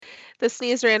The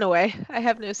sneeze ran away. I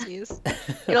have no sneeze.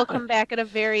 It'll come back at a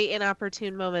very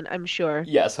inopportune moment, I'm sure.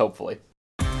 Yes, hopefully.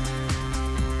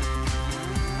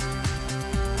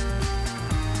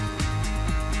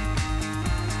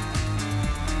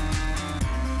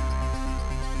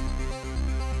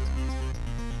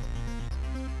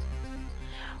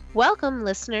 Welcome,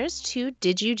 listeners, to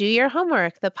Did You Do Your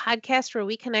Homework, the podcast where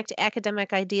we connect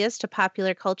academic ideas to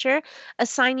popular culture,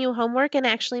 assign you homework, and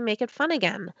actually make it fun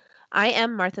again. I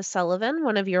am Martha Sullivan,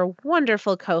 one of your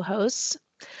wonderful co-hosts,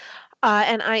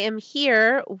 and I am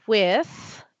here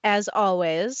with, as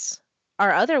always,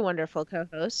 our other wonderful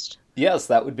co-host. Yes,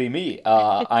 that would be me.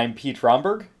 I'm Pete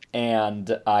Romberg,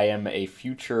 and I am a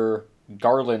future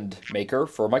garland maker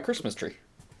for my Christmas tree.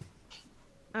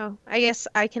 Oh, I guess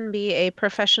I can be a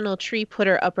professional tree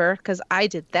putter-upper because I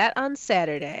did that on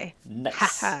Saturday. Ha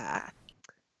Nice. ha.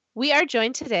 We are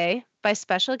joined today by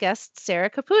special guest Sarah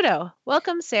Caputo.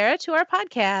 Welcome, Sarah, to our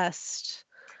podcast.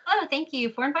 Oh, thank you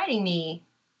for inviting me.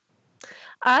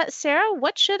 Sarah,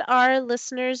 what should our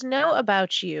listeners know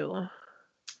about you?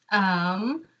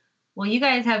 Well, you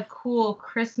guys have cool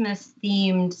Christmas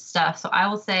themed stuff, so I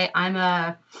will say I'm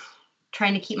a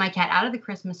trying to keep my cat out of the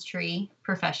Christmas tree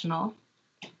professional.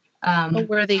 A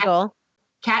worthy goal.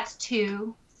 Cat's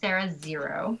 2, Sarah's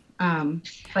 0.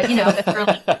 But you know,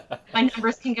 my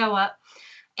numbers can go up.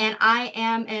 And I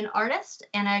am an artist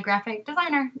and a graphic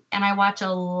designer, and I watch a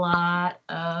lot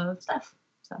of stuff.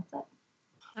 So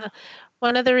that's it.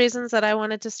 One of the reasons that I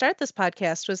wanted to start this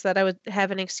podcast was that I would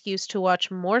have an excuse to watch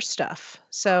more stuff.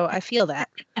 So I feel that.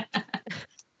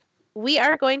 We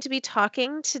are going to be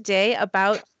talking today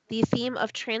about the theme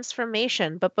of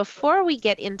transformation. But before we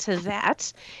get into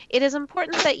that, it is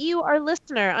important that you, our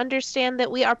listener, understand that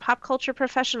we are pop culture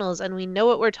professionals and we know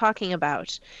what we're talking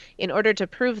about. In order to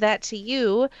prove that to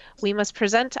you, we must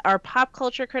present our pop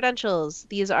culture credentials.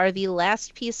 These are the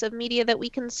last piece of media that we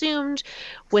consumed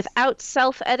without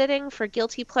self-editing for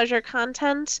guilty pleasure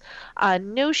content.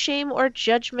 No shame or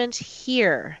judgment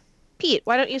here. Pete,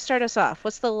 why don't you start us off?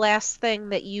 What's the last thing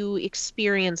that you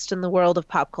experienced in the world of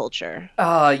pop culture?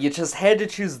 You just had to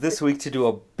choose this week to do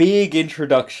a big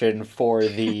introduction for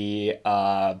the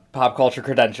pop culture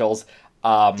credentials.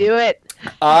 Do it.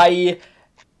 I,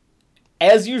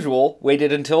 as usual,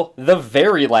 waited until the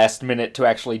very last minute to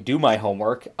actually do my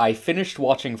homework. I finished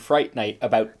watching Fright Night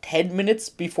about 10 minutes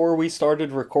before we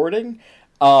started recording.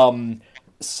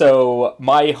 So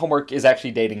my homework is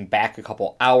actually dating back a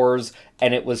couple hours,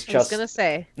 and it was just... I was going to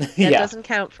say, that yeah. doesn't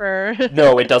count for...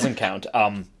 No, it doesn't count.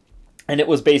 And it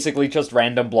was basically just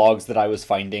random blogs that I was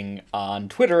finding on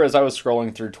Twitter as I was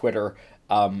scrolling through Twitter,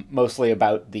 mostly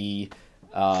about the,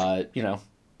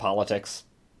 politics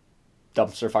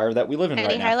dumpster fire that we live in right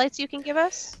now. Any highlights you can give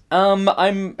us?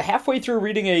 I'm halfway through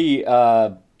reading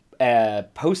a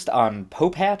post on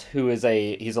Popat,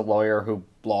 he's a lawyer who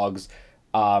blogs,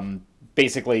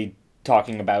 basically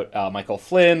talking about Michael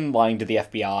Flynn lying to the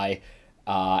FBI,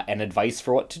 and advice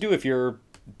for what to do if you're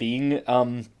being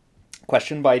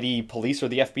questioned by the police or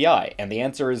the FBI. And the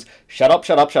answer is shut up,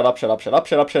 shut up, shut up, shut up, shut up,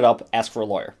 shut up, shut up, ask for a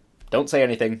lawyer. Don't say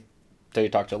anything until you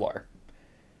talk to a lawyer.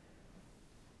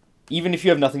 Even if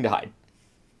you have nothing to hide.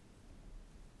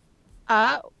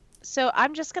 So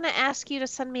I'm just going to ask you to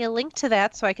send me a link to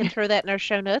that so I can throw that in our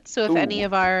show notes. So if any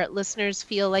of our listeners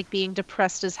feel like being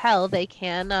depressed as hell, they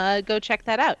can go check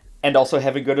that out. And also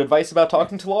having good advice about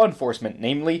talking to law enforcement,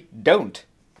 namely, don't.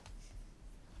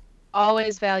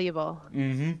 Always valuable.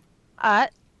 Mm-hmm.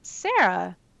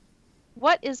 Sarah,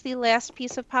 what is the last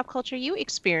piece of pop culture you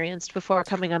experienced before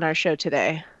coming on our show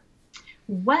today?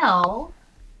 Well,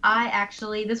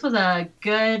 this was a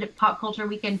good pop culture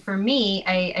weekend for me.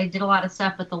 I did a lot of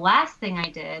stuff, but the last thing I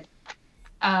did,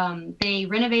 they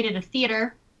renovated a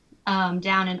theater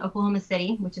down in Oklahoma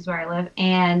City, which is where I live,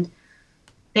 and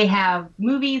they have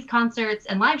movies, concerts,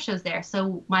 and live shows there.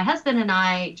 So my husband and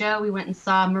I, Joe, we went and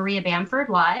saw Maria Bamford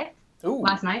live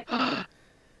last night.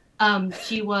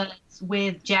 She was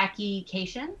with Jackie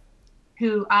Cation,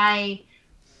 who I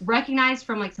recognized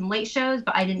from like some late shows,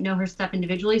 but I didn't know her stuff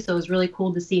individually, so it was really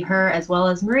cool to see her as well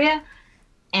as Maria.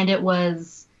 And it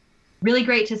was really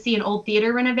great to see an old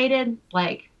theater renovated.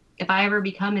 Like, if I ever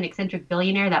become an eccentric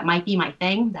billionaire, that might be my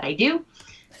thing that I do.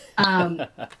 And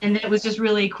it was just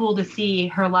really cool to see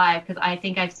her live, because I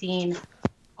think I've seen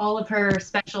all of her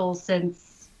specials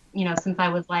since I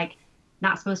was like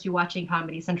not supposed to be watching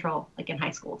Comedy Central like in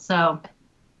high school. So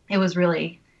it was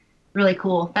really, really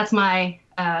cool. That's my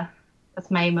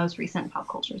most recent pop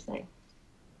culture thing.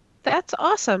 That's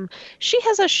awesome. She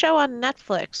has a show on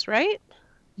Netflix, right?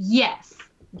 Yes.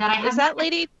 That I Is that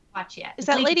Lady watch yet. Is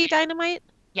that Lady Dynamite?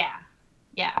 Yeah.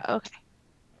 Okay.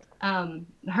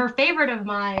 Her favorite of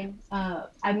mine,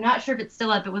 I'm not sure if it's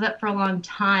still up. It was up for a long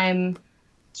time,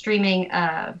 streaming.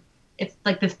 It's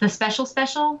like the special,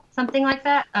 something like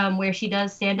that, where she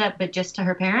does stand up, but just to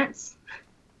her parents.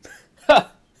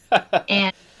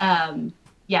 And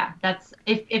yeah, that's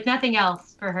if nothing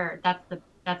else for her,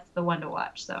 that's the one to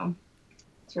watch. So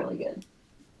it's really good.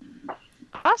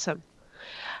 Awesome.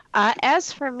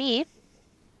 As for me,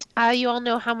 you all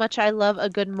know how much I love a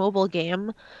good mobile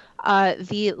game.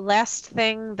 The last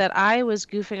thing that I was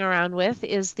goofing around with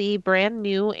is the brand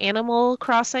new Animal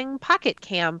Crossing Pocket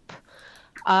Camp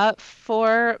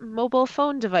for mobile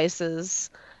phone devices.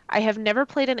 I have never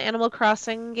played an Animal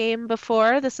Crossing game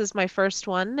before. This is my first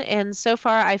one, and so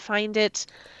far I find it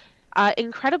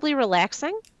incredibly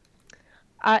relaxing.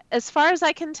 As far as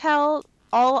I can tell,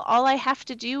 all I have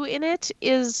to do in it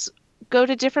is go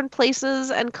to different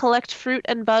places and collect fruit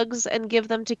and bugs and give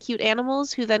them to cute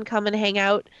animals who then come and hang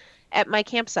out at my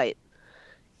campsite.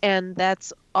 And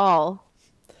that's all.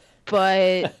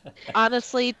 But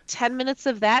honestly, 10 minutes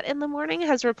of that in the morning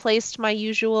has replaced my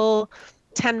usual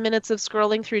 10 minutes of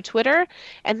scrolling through Twitter,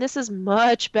 and this is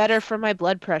much better for my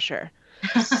blood pressure.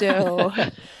 So,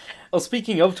 Well,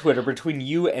 speaking of Twitter, between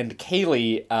you and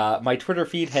Kaylee, my Twitter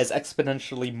feed has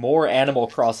exponentially more Animal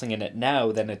Crossing in it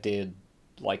now than it did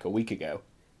like a week ago.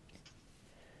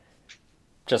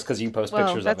 Just because you post well,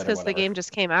 pictures that's of it or because the whatever. game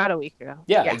just came out a week ago.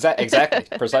 Yeah.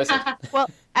 Exactly, precisely. Well,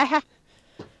 I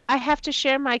have to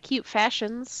share my cute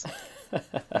fashions.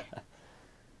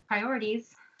 Priorities.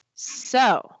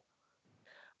 So,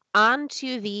 on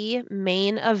to the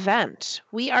main event.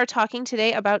 We are talking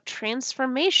today about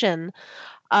transformation,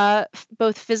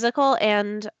 both physical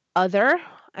and other.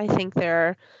 I think there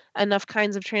are enough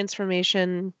kinds of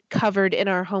transformation covered in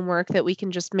our homework that we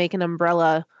can just make an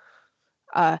umbrella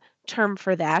term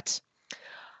for that.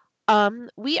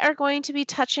 We are going to be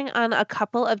touching on a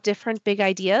couple of different big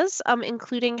ideas,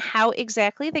 including how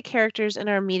exactly the characters in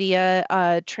our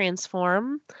media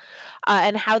transform,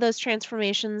 and how those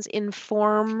transformations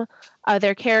inform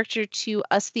their character to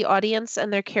us, the audience,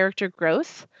 and their character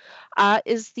growth. Are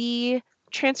the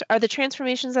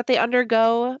transformations that they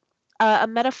undergo a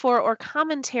metaphor or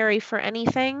commentary for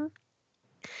anything?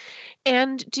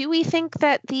 And do we think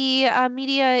that the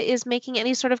media is making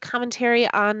any sort of commentary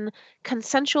on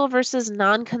consensual versus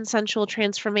non-consensual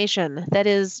transformation? That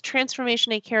is,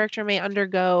 transformation a character may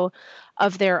undergo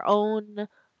of their own,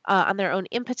 on their own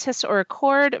impetus or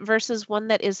accord, versus one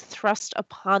that is thrust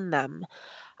upon them,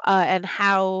 and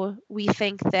how we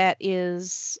think that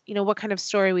is, what kind of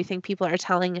story we think people are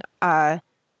telling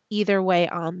either way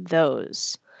on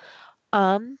those.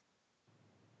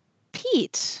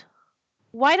 Pete,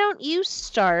 why don't you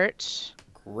start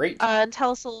Great. and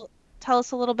tell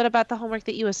us a little bit about the homework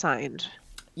that you assigned?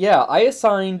 Yeah, I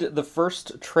assigned the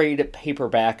first trade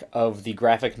paperback of the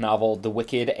graphic novel The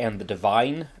Wicked and the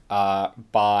Divine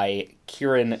by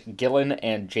Kieran Gillen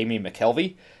and Jamie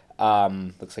McKelvey.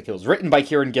 Looks like it was written by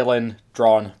Kieran Gillen,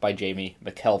 drawn by Jamie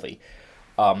McKelvey.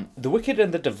 The Wicked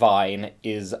and the Divine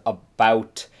is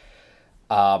about...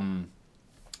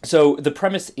 So the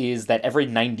premise is that every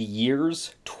 90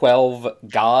 years, 12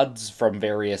 gods from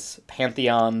various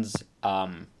pantheons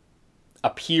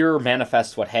appear,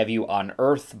 manifest, what have you, on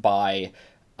Earth by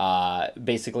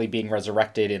basically being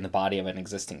resurrected in the body of an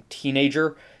existing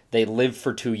teenager. They live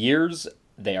for 2 years.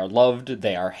 They are loved.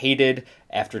 They are hated.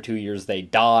 After 2 years, they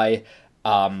die.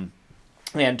 And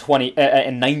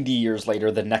 90 years later,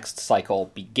 the next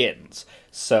cycle begins.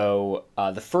 So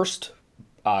the first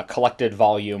collected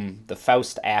volume, The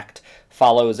Faust Act,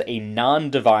 follows a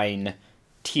non-divine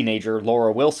teenager,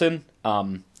 Laura Wilson.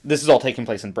 This is all taking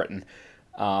place in Britain.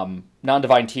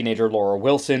 Non-divine teenager Laura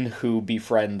Wilson, who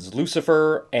befriends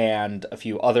Lucifer and a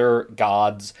few other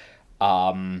gods,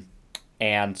 and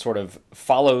sort of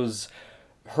follows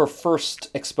her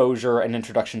first exposure and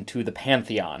introduction to the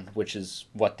Pantheon, which is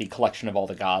what the collection of all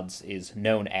the gods is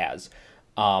known as.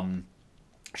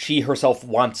 She herself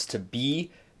wants to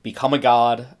become a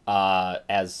god,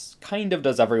 as kind of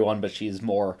does everyone, but she's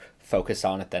more focused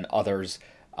on it than others.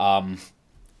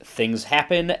 Things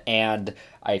happen, and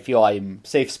I feel I'm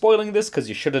safe spoiling this because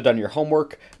you should have done your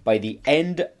homework. By the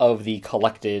end of the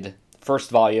collected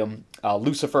first volume,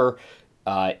 Lucifer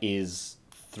is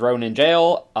thrown in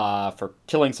jail for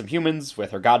killing some humans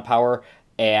with her god power,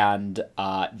 and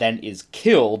then is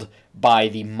killed by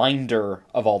the minder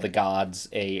of all the gods,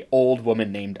 a old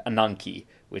woman named Ananke,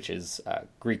 which is a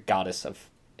Greek goddess of,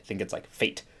 I think it's like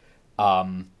fate.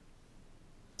 So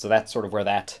that's sort of where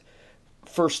that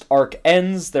first arc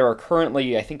ends. There are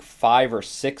currently, I think, 5 or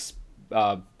 6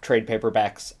 trade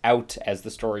paperbacks out as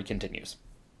the story continues.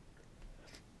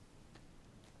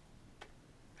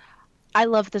 I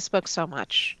love this book so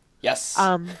much. Yes.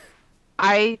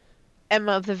 I am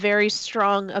of the very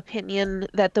strong opinion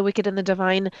that The Wicked and the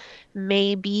Divine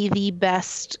may be the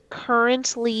best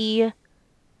currently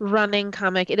running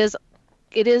comic. It is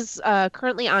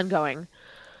currently ongoing.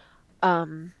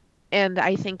 Um, and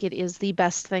I think it is the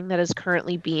best thing that is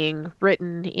currently being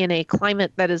written in a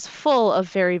climate that is full of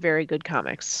very, very good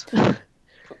comics.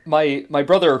 My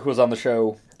brother, who was on the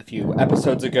show a few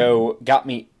episodes ago, got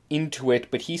me into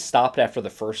it, but he stopped after the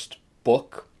first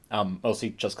book,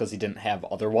 mostly just because he didn't have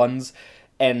other ones.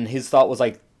 And his thought was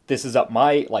like, this is up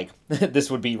my, like,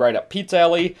 this would be right up Pete's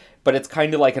alley, but it's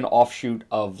kind of like an offshoot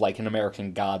of, like, an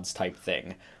American Gods type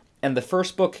thing. And the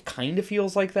first book kind of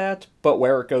feels like that, but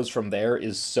where it goes from there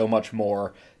is so much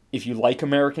more. If you like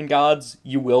American Gods,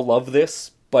 you will love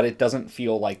this, but it doesn't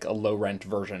feel like a low rent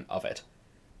version of it.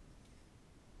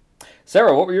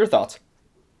 Sarah, what were your thoughts?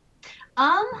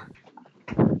 I'm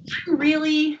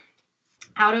really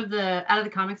out of the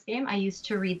comics game. I used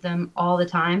to read them all the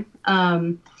time.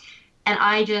 And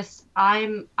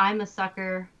I'm a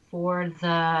sucker for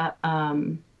the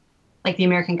like the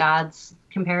American Gods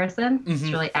comparison. Mm-hmm. It's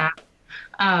really apt.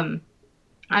 I'm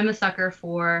a sucker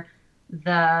for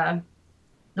the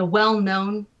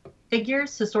well-known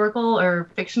figures, historical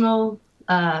or fictional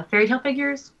fairy tale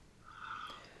figures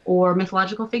or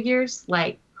mythological figures,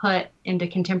 like put into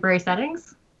contemporary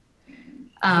settings.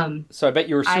 So I bet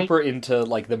you were super into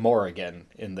like the Morrigan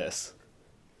in this.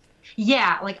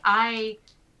 Yeah, like I'm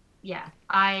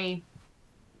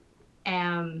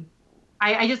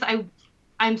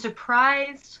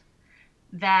surprised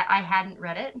that I hadn't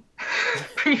read it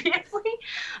previously.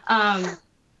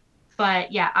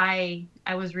 But yeah, I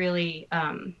was really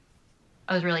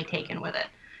taken with it.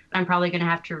 I'm probably going to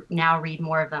have to now read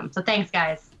more of them. So thanks,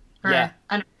 guys, for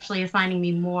unofficially assigning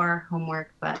me more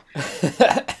homework, but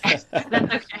that's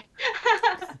okay.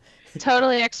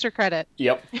 Totally extra credit.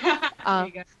 Yep.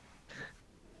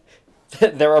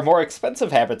 There are more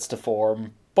expensive habits to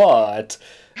form, but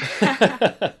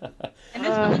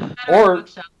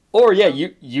or yeah,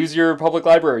 you use your public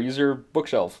library, use your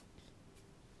bookshelf.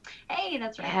 Hey,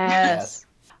 that's right. Yes.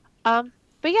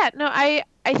 But yeah, no, I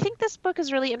think this book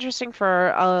is really interesting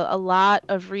for a lot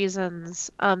of reasons.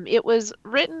 It was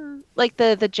written like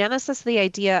the genesis, the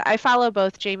idea. I follow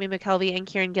both Jamie McKelvey and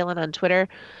Kieran Gillen on Twitter.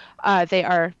 They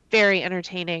are very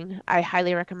entertaining. I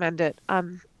highly recommend it.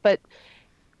 But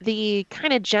the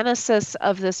kind of genesis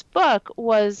of this book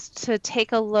was to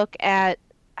take a look at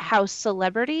how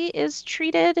celebrity is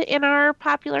treated in our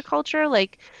popular culture,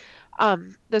 like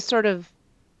the sort of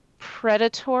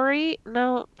predatory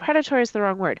is the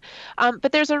wrong word,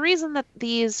 but there's a reason that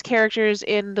these characters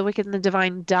in The Wicked and the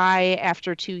Divine die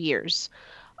after 2 years.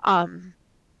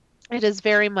 It is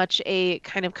very much a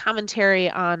kind of commentary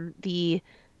on the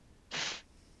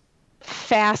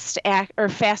fast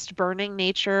burning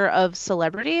nature of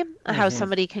celebrity, how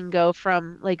somebody can go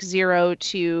from like 0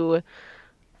 to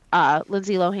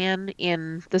Lindsay Lohan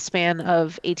in the span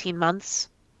of 18 months.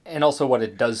 And also what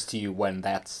it does to you when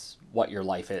that's what your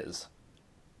life is.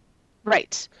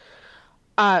 Right.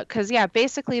 Because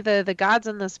basically the gods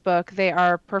in this book, they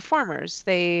are performers.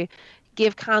 They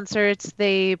give concerts,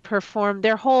 they perform.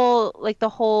 The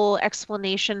whole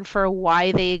explanation for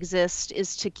why they exist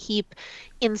is to keep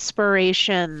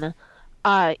inspiration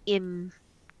in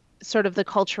sort of the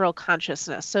cultural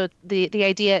consciousness. So the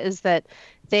idea is that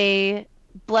they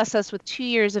bless us with 2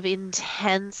 years of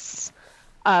intense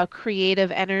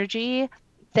creative energy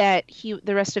that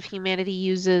the rest of humanity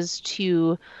uses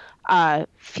to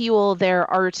fuel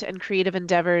their art and creative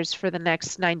endeavors for the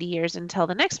next 90 years until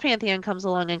the next pantheon comes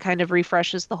along and kind of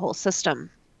refreshes the whole system.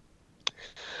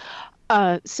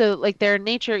 So like their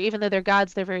nature, even though they're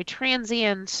gods, they're very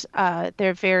transient.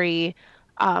 They're very...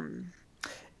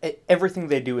 everything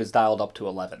they do is dialed up to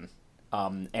 11.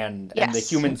 And the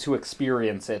humans who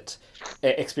experience it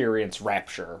experience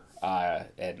rapture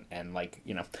and like,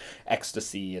 you know,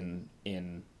 ecstasy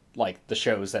in like the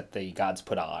shows that the gods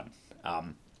put on.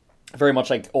 Very much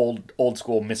like old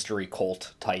school mystery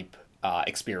cult type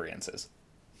experiences.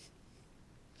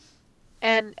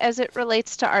 And as it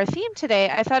relates to our theme today,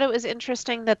 I thought it was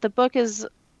interesting that the book is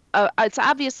it's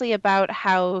obviously about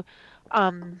how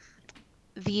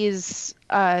these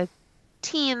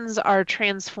teens are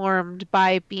transformed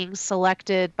by being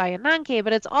selected by Ananke,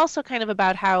 but it's also kind of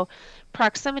about how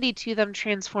proximity to them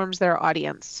transforms their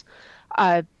audience.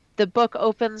 The book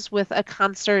opens with a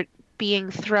concert being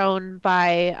thrown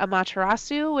by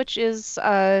Amaterasu, which is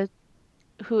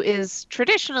who is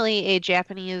traditionally a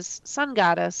Japanese sun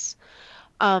goddess.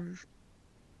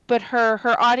 But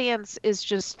her audience is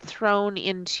just thrown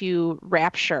into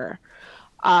rapture.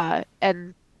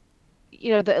 And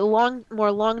the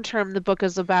more long term, the book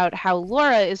is about how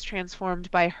Laura is transformed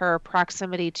by her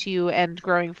proximity to and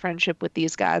growing friendship with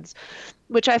these gods,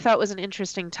 which I thought was an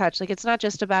interesting touch. Like, it's not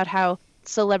just about how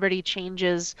celebrity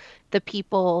changes the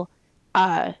people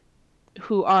uh,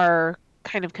 who are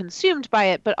kind of consumed by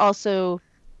it, but also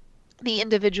the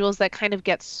individuals that kind of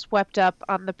get swept up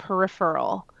on the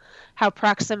peripheral. How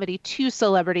proximity to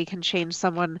celebrity can change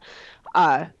someone,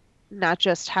 uh, not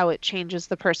just how it changes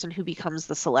the person who becomes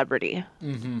the celebrity.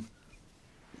 Mm-hmm.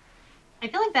 I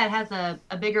feel like that has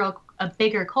a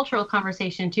bigger cultural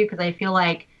conversation too, because I feel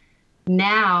like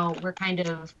now we're kind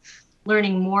of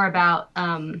learning more about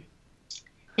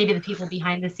maybe the people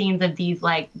behind the scenes of these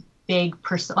like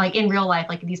like in real life,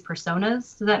 like these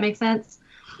personas. Does that make sense?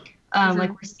 Like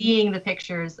we're seeing the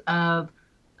pictures of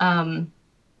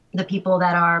the people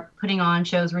that are putting on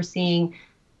shows. We're seeing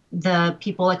the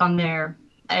people like on their,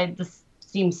 this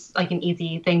seems like an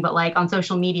easy thing, but like on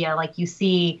social media, like you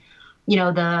see,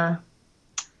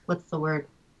 what's the word?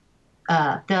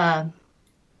 The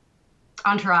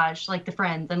entourage, like the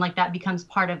friends, and like that becomes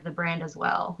part of the brand as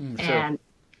well. Sure.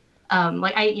 And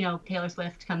like Taylor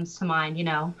Swift comes to mind.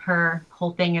 Her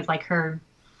whole thing is like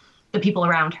the people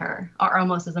around her are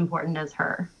almost as important as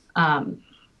her.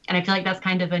 And I feel like that's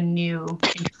kind of a new,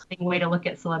 interesting way to look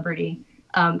at celebrity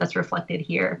that's reflected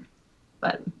here.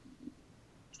 But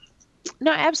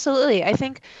no, absolutely. I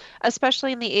think,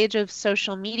 especially in the age of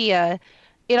social media,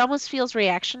 it almost feels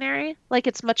reactionary. Like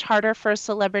it's much harder for a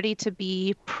celebrity to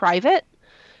be private.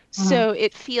 So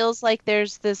it feels like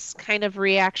there's this kind of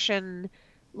reaction,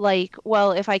 like,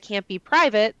 well, if I can't be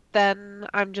private, then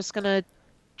I'm going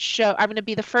to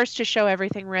be the first to show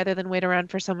everything rather than wait around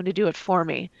for someone to do it for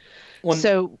me.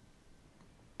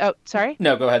 Oh, sorry.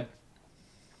 No, go ahead.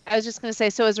 I was just going to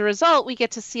say, so as a result, we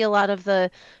get to see a lot of the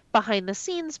behind the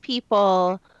scenes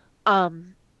people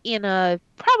in a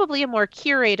probably a more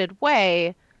curated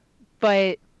way,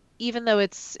 but even though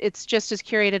it's just as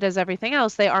curated as everything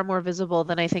else, they are more visible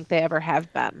than I think they ever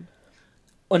have been.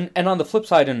 And on the flip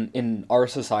side, in our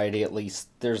society at least,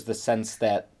 there's the sense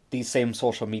that these same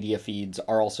social media feeds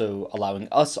are also allowing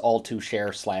us all to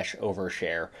share slash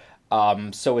overshare.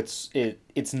 So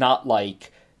it's not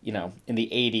like, in the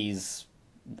 80s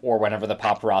or whenever the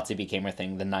paparazzi became a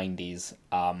thing, the 90s,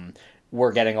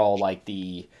 we're getting all like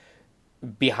the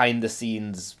behind the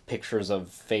scenes pictures of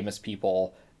famous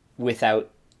people without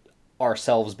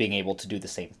ourselves being able to do the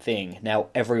same thing. Now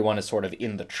everyone is sort of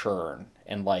in the churn,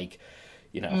 and like,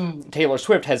 Taylor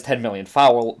Swift has 10 million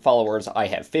followers, I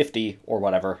have 50 or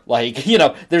whatever. Like,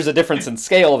 there's a difference in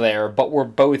scale there, but we're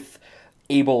both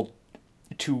able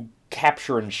to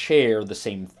capture and share the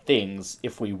same things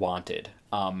if we wanted,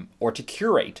 or to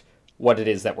curate what it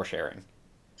is that we're sharing.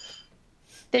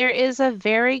 There is a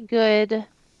very good,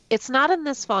 it's not in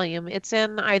this volume, it's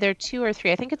in either 2 or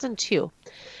 3. I think it's in 2.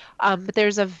 But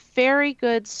there's a very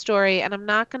good story, and I'm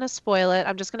not going to spoil it.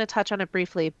 I'm just going to touch on it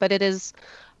briefly. But it is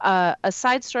a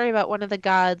side story about one of the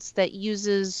gods that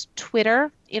uses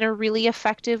Twitter in a really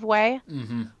effective way,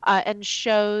 and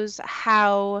shows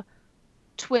how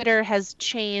Twitter has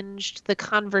changed the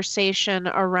conversation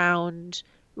around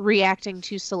reacting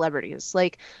to celebrities.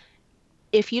 Like,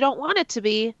 if you don't want it to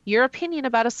be, your opinion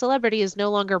about a celebrity is no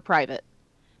longer private.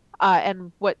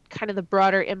 And what kind of the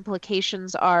broader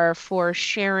implications are for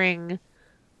sharing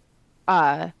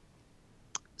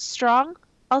strong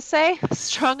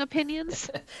opinions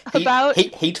about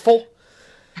hateful.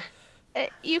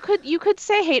 You could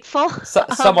say hateful.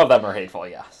 Some of them are hateful,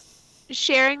 yeah.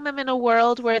 Sharing them in a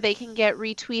world where they can get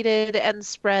retweeted and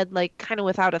spread like kind of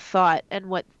without a thought, and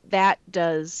what that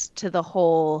does to the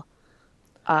whole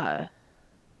I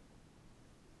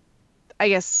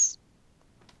guess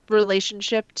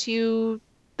relationship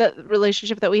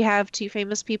that we have to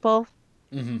famous people.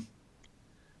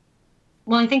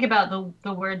 Well, I think about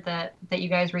the word that you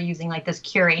guys were using, like this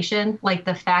curation, like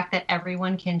the fact that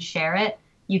everyone can share it.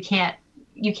 You can't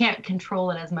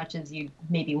control it as much as you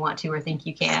maybe want to or think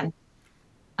you can.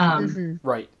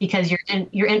 Right. Because you're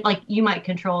in like, you might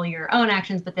control your own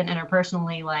actions, but then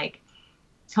interpersonally, like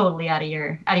totally out of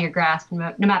your grasp,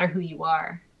 no matter who you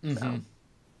are. So.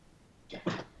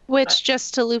 Which,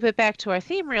 just to loop it back to our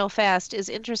theme real fast, is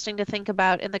interesting to think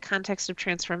about in the context of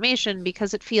transformation,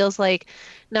 because it feels like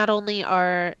not only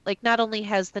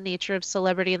has the nature of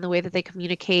celebrity and the way that they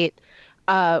communicate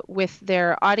with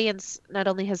their audience, not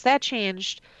only has that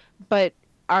changed, but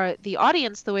the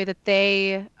audience, the way that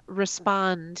they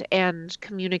respond and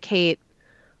communicate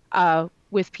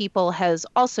with people has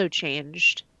also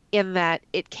changed, in that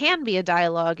it can be a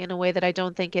dialogue in a way that I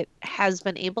don't think it has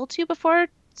been able to before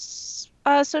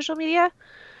social media.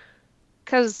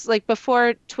 Because like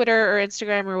before Twitter or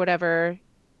Instagram or whatever,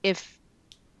 if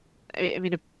I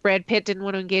mean if Brad Pitt didn't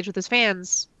want to engage with his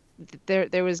fans,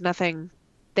 there was nothing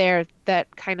there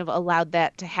that kind of allowed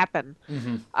that to happen.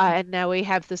 Mm-hmm. And now we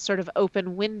have this sort of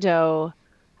open window,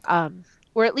 um,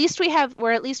 where at least we have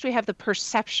the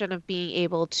perception of being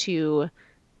able to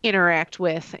interact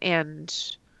with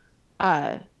and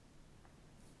uh,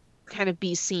 kind of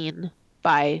be seen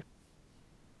by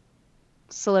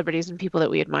celebrities and people that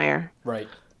we admire. Right.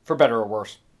 For better or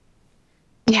worse.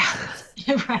 Yeah.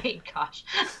 Right, gosh.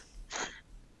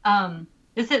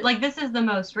 This is the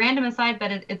most random aside,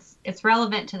 but it's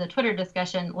relevant to the Twitter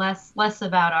discussion, less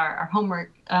about our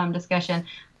homework discussion.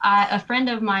 A friend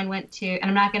of mine went to, and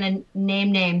I'm not going to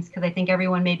name names because I think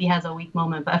everyone maybe has a weak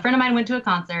moment, but a friend of mine went to a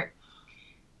concert,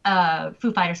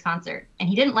 Foo Fighters concert, and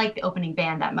he didn't like the opening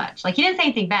band that much. Like, he didn't say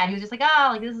anything bad. He was just like,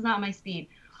 oh, like, this is not my speed.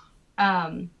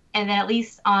 And then at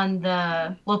least on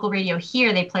the local radio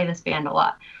here, they play this band a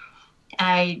lot.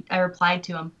 I replied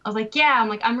to him. I was like, yeah,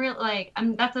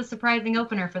 that's a surprising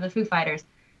opener for the Foo Fighters.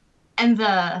 And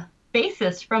the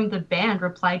bassist from the band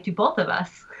replied to both of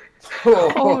us.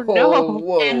 Oh, no.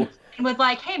 Whoa. And was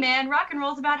like, hey man, rock and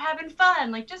roll's about having fun.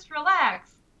 Like, just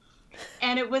relax.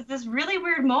 And it was this really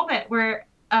weird moment where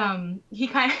he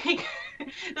kind of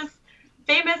this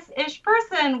famous-ish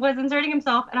person was inserting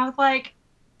himself, and I was like,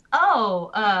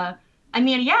 oh, I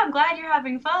mean, yeah, I'm glad you're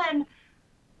having fun.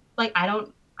 Like, I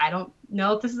don't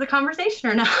know if this is a conversation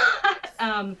or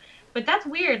not. But that's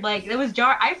weird. Like, it was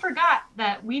I forgot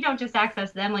that we don't just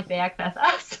access them like they access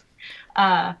us.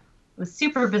 It was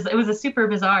super bizarre. It was a super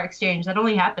bizarre exchange that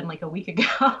only happened like a week ago.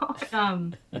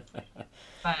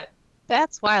 But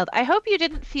That's wild. I hope you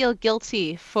didn't feel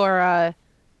guilty for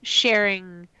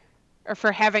sharing or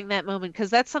for having that moment, because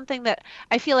that's something that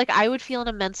I feel like I would feel an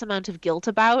immense amount of guilt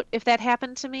about if that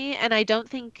happened to me, and I don't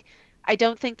think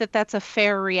that that's a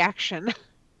fair reaction.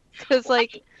 Because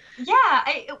like,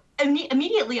 yeah,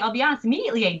 immediately, I'll be honest,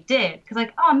 immediately I did, because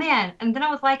like, oh man, and then I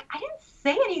was like, I didn't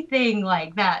say anything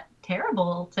like that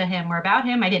terrible to him or about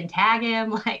him. I didn't tag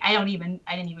him. Like, I didn't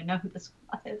even know who this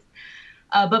was.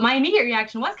 But my immediate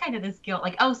reaction was kind of this guilt,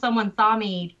 like, oh, someone saw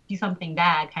me do something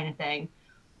bad, kind of thing.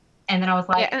 And then I was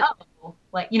like, Yeah. oh,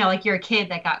 like, you know, like you're a kid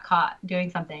that got caught doing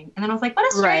something. And then I was like,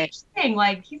 what a strange thing.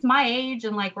 Like, he's my age,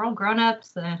 and like we're all grown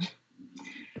ups, and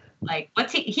like,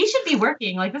 he should be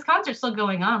working. Like, this concert's still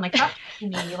going on. Like, stop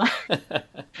me.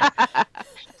 Like,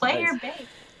 play your bass.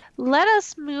 let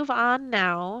us move on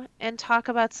now and talk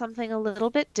about something a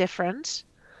little bit different.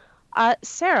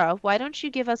 Sarah, why don't you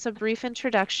give us a brief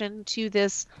introduction to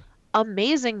this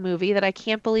amazing movie that I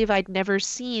can't believe I'd never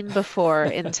seen before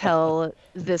until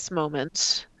this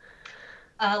moment?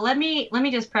 Let me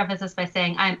just preface this by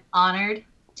saying I'm honored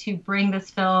to bring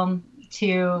this film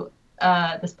to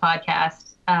this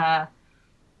podcast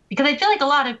because I feel like a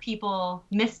lot of people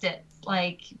missed it,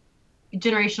 like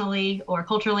generationally or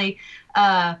culturally.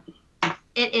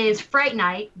 It is Fright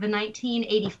Night, the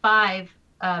 1985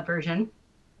 version.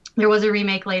 There was a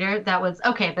remake later that was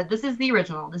okay, but this is the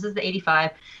original. This is the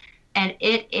 85, and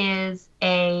it is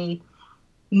a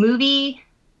movie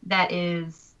that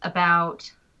is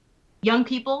about young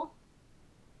people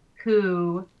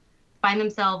who find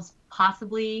themselves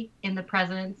possibly in the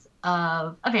presence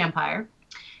of a vampire,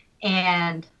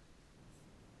 and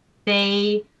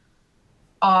they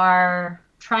are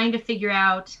trying to figure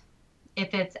out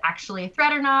if it's actually a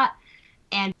threat or not,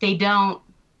 and they don't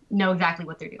know exactly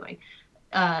what they're doing.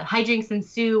 Hijinks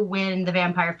ensue when the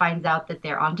vampire finds out that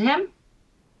they're onto him,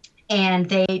 and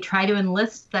they try to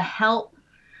enlist the help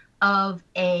of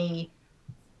a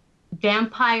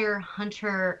vampire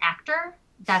hunter actor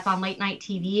that's on late night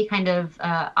TV, kind of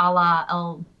a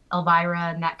la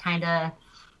Elvira and that kind of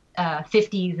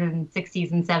 50s and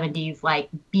 60s and 70s like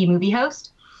B-movie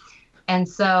host. And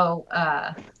so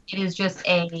it is just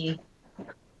a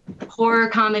horror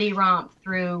comedy romp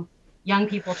through young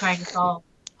people trying to solve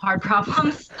hard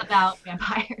problems about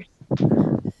vampires.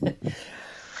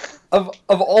 Of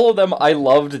all of them, I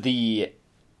loved the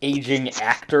aging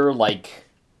actor. Like,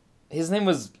 his name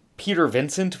was Peter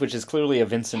Vincent, which is clearly a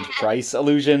Vincent Price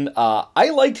allusion. I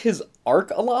liked his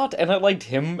arc a lot, and I liked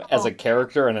him as a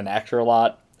character and an actor a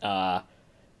lot.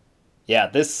 Yeah,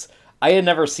 this, I had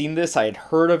never seen this. I had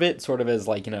heard of it sort of as,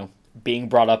 like, you know, being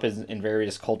brought up in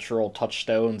various cultural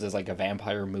touchstones as, like, a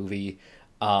vampire movie.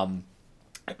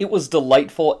 It was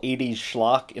delightful 80s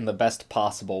schlock in the best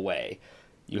possible way.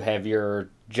 You have your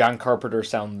John Carpenter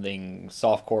sounding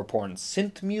softcore porn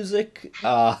synth music,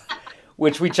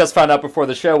 which we just found out before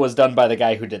the show was done by the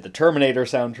guy who did the Terminator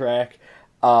soundtrack.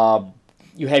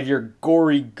 You have your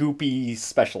gory, goopy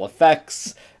special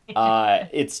effects.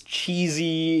 It's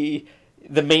cheesy.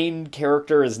 the main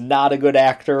character is not a good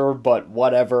actor, but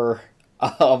whatever.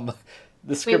 The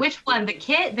Wait, script. which one? The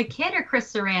kid, or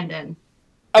Chris Sarandon?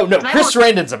 Oh no, 'Cause I Chris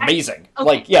won't- Sarandon's amazing. Okay,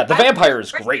 Like, yeah, the I- vampire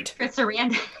is great. Chris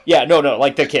Sarandon. Yeah, no,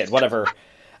 like the kid, whatever.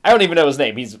 I don't even know his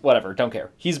name. He's whatever. Don't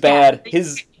care. He's bad.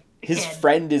 His kid.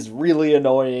 friend is really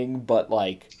annoying, but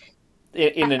like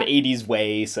in an '80s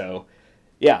way. So,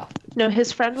 yeah, No,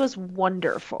 his friend was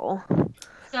wonderful.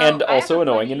 So and I have also a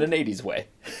annoying funny- in an '80s way.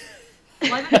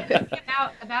 One thing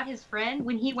about his friend,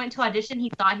 when he went to audition, he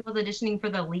thought he was auditioning for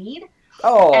the lead.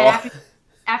 Oh, And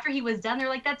after he was done, they're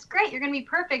like, "That's great. You're gonna be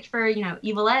perfect for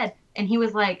Evil Ed." And he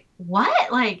was like,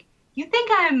 "What? Like, you think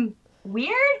I'm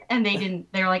weird?" And they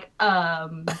didn't. They were like,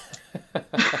 You're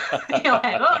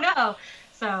like, "Oh no."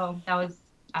 So that was,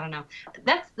 I don't know.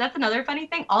 That's another funny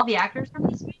thing. All the actors from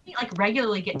this movie like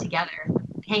regularly get together,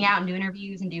 hang out and do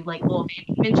interviews and do like little fan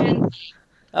conventions.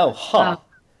 oh, huh.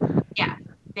 Yeah,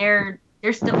 they're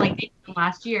still like they did them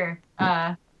last year.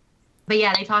 But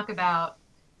yeah, they talk about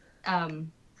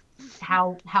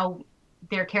how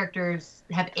their characters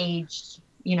have aged,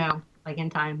 like in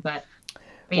time. But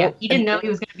yeah, Well, he didn't know he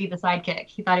was going to be the sidekick.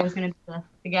 He thought he was going to be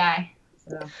the guy.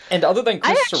 So. And other than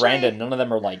Chris actually- Sarandon, none of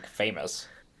them are like famous.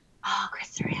 Oh,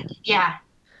 Chris Sarandon. Yeah.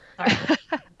 Sorry.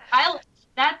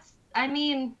 I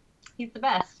mean, he's the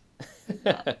best.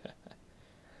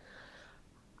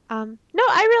 No,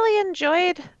 I really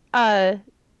enjoyed,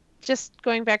 just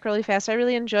going back really fast, I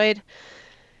really enjoyed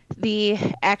the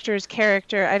actor's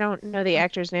character. I don't know the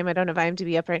actor's name. I don't have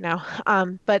IMDb up right now.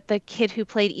 But the kid who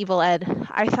played Evil Ed,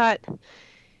 I thought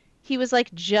he was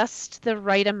like just the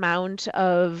right amount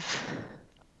of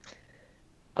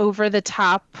over the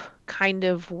top kind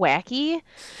of wacky.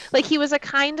 Like he was a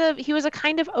kind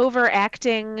of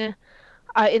overacting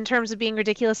in terms of being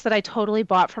ridiculous that I totally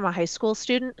bought from a high school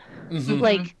student. Mhm.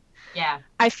 Like Yeah.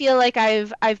 I feel like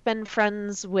I've been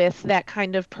friends with that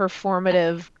kind of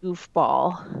performative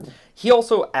goofball. He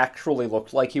also actually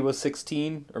looked like he was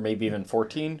 16 or maybe even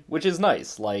 14, which is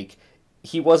nice. Like,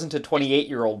 he wasn't a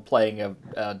 28-year-old playing a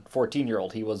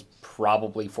 14-year-old. He was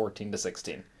probably 14 to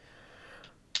 16.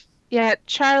 Yeah,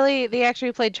 Charlie, the actor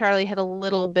who played Charlie, had a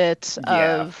little bit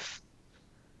Yeah. of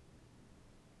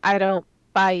I don't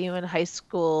buy you in high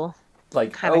school.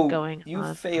 Like, Kinda oh, going you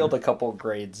on. failed a couple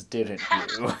grades, didn't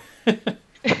you?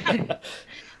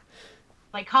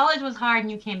 Like college was hard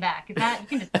and you came back. Is that, you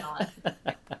can just tell us.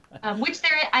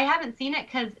 I haven't seen it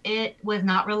because it was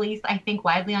not released, I think,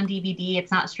 widely on DVD.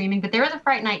 It's not streaming, but there is a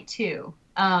Fright Night 2,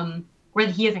 where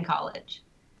he is in college.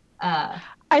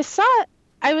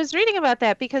 I was reading about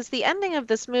that because the ending of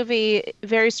this movie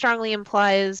very strongly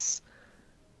implies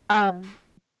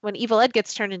when Evil Ed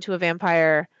gets turned into a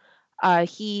vampire,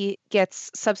 he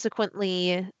gets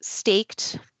subsequently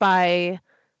staked by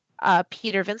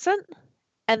Peter Vincent.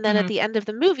 And then at Mhm. the end of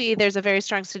the movie, there's a very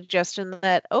strong suggestion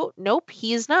that, oh, nope,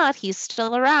 he's not. He's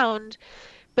still around.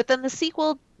 But then the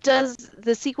sequel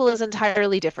is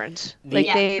entirely different. Like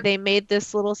Yeah. they made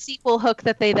this little sequel hook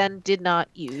that they then did not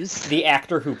use. The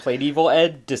actor who played Evil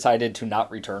Ed decided to not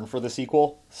return for the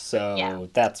sequel, so Yeah.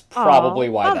 that's probably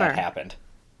Aw, why bummer. that happened.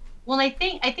 Well, I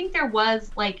think there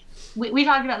was, like, we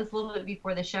talked about this a little bit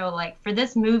before the show. Like, for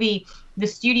this movie, the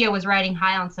studio was riding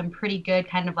high on some pretty good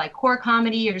kind of like horror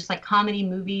comedy or just like comedy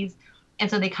movies. And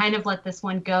so they kind of let this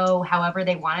one go however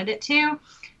they wanted it to.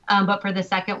 But for the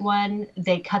second one,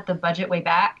 they cut the budget way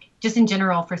back. Just in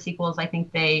general, for sequels, I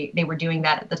think they were doing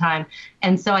that at the time.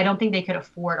 And so I don't think they could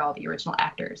afford all the original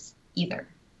actors either.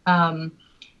 And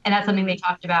that's something they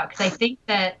talked about. Because I think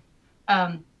that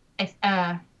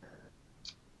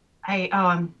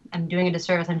I'm doing a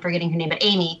disservice. I'm forgetting her name, but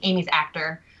Amy's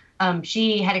actor,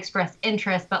 she had expressed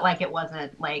interest, but like it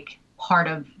wasn't like part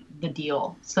of the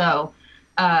deal. So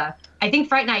I think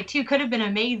Fright Night 2 could have been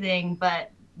amazing,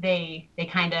 but they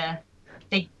kind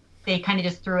of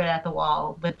just threw it at the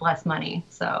wall with less money.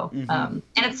 So and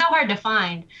it's so hard to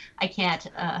find. I can't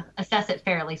assess it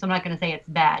fairly, so I'm not going to say it's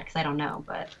bad because I don't know,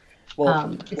 but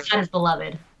it's not as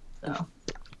beloved. So.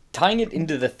 Tying it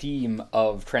into the theme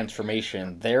of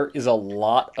transformation, there is a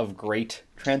lot of great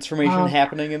transformation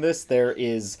happening in this. There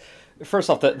is, first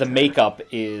off, the makeup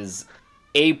is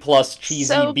A+ cheesy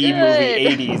So B movie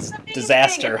good. 80s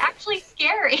disaster. It's actually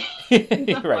scary.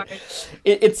 Right.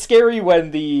 It's scary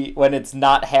when it's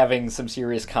not having some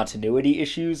serious continuity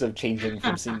issues of changing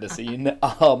from scene to scene.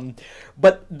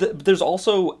 But there's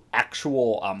also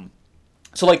actual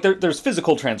so like there's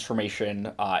physical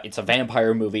transformation. It's a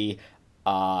vampire movie.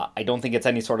 I don't think it's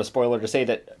any sort of spoiler to say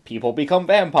that people become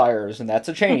vampires, and that's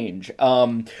a change.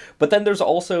 But then there's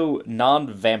also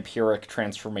non-vampiric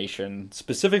transformation,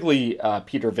 specifically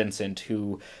Peter Vincent,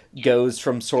 who goes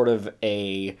from sort of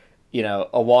a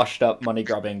a washed up money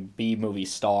grubbing B movie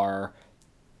star,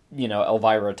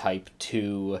 Elvira type,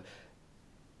 to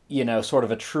sort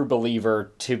of a true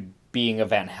believer to being a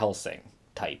Van Helsing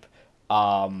type.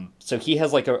 So he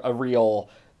has like a real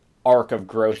arc of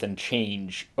growth and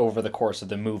change over the course of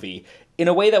the movie in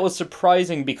a way that was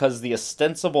surprising because the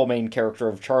ostensible main character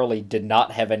of Charlie did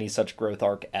not have any such growth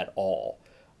arc at all.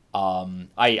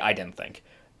 I didn't think.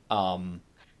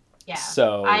 Yeah.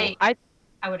 So I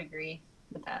would agree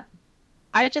with that.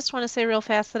 I just want to say real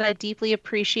fast that I deeply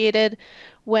appreciated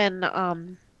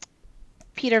when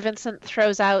Peter Vincent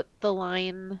throws out the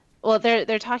line. Well,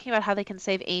 they're talking about how they can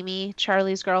save Amy,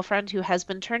 Charlie's girlfriend, who has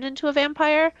been turned into a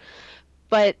vampire.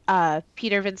 But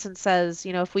Peter Vincent says,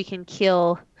 if we can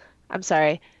kill, I'm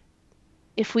sorry,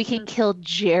 if we can kill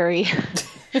Jerry.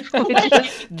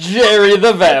 Jerry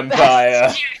the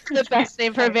vampire. The best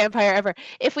name for a vampire ever.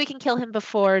 If we can kill him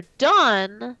before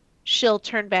dawn, she'll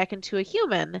turn back into a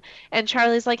human. And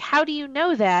Charlie's like, how do you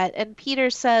know that? And Peter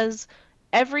says,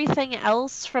 everything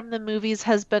else from the movies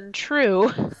has been true.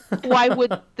 Why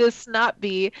would this not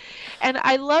be? And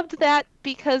I loved that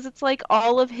because it's like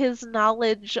all of his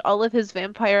knowledge, all of his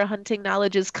vampire hunting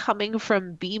knowledge is coming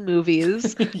from B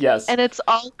movies. Yes. And it's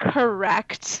all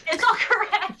correct. It's all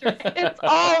correct. It's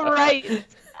all right.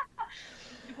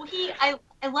 Well, I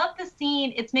love the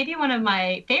scene. It's maybe one of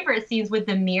my favorite scenes with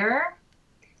the mirror.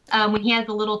 When he has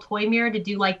the little toy mirror to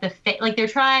do like like they're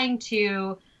trying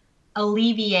to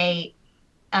alleviate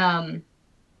Charlie's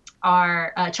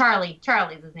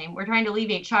his name. We're trying to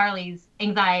alleviate Charlie's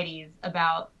anxieties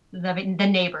about the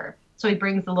neighbor. So he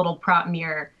brings the little prop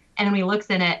mirror, and when he looks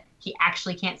in it, he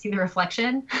actually can't see the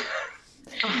reflection.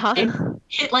 Uh-huh.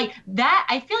 Like that,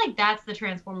 I feel like that's the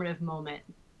transformative moment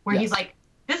where he's like,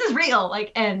 "This is real."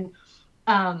 Like, and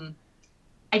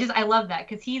I love that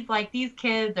because he's like, "These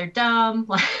kids are dumb.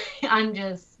 Like, I'm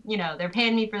just, they're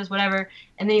paying me for this, whatever."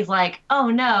 And then he's like, "Oh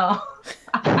no,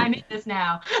 I'm in this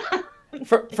now."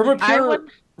 From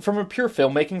a pure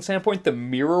filmmaking standpoint, the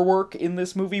mirror work in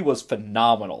this movie was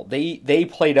phenomenal. They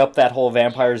played up that whole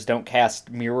vampires don't cast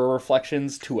mirror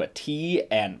reflections to a T,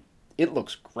 and it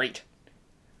looks great.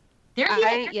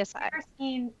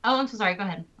 Scene. Oh, I'm so sorry. Go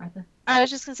ahead, Martha. I was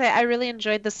just going to say, I really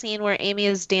enjoyed the scene where Amy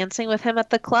is dancing with him at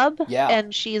the club. Yeah.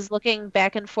 And she's looking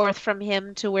back and forth from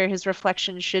him to where his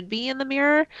reflection should be in the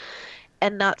mirror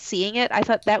and not seeing it. I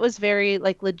thought that was very,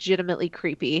 legitimately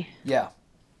creepy. Yeah.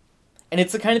 And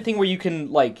it's the kind of thing where you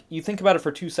can, you think about it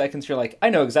for 2 seconds, you're like, I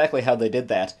know exactly how they did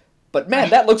that. But man,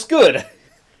 that looks good!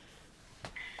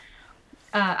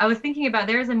 I was thinking about,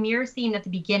 there's a mirror scene at the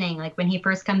beginning, like when he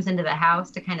first comes into the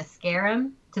house to kind of scare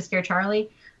Charlie.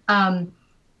 And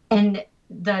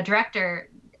the director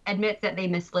admits that they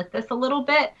mislit this a little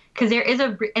bit, because there is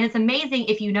and it's amazing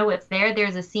if you know it's there.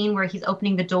 There's a scene where he's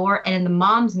opening the door, and in the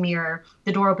mom's mirror,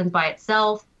 the door opens by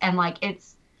itself, and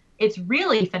it's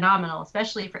really phenomenal,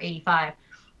 especially for 85.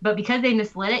 But because they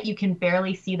mislit it, you can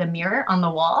barely see the mirror on the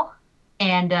wall.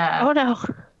 And oh no.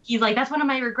 He's like, that's one of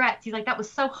my regrets. He's like, that was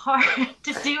so hard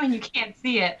to do and you can't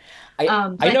see it.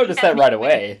 I noticed that right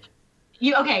away.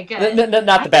 Okay, good.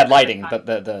 Not the bad lighting, but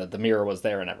the mirror was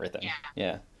there and everything.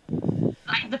 Yeah.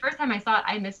 The first time I saw it,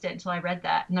 I missed it until I read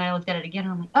that. And then I looked at it again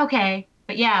and I'm like, okay.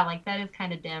 But yeah, that is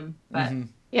kind of dim. But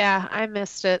yeah, I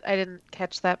missed it. I didn't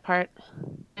catch that part.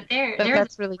 But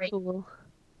that's really cool.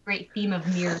 Great theme of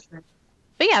mirrors.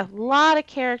 But yeah, a lot of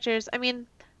characters. I mean,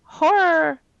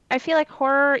 horror... I feel like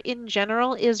horror in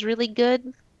general is really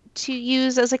good to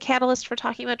use as a catalyst for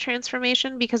talking about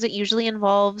transformation because it usually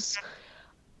involves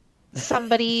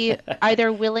somebody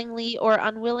either willingly or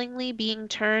unwillingly being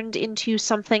turned into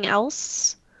something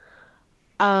else.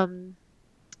 I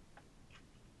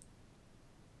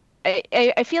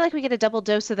feel like we get a double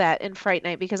dose of that in Fright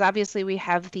Night because obviously we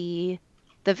have the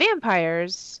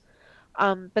vampires,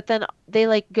 but then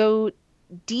they go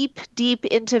deep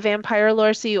into vampire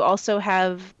lore, so you also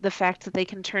have the fact that they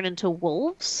can turn into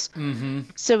wolves.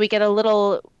 So we get a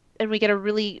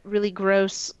really, really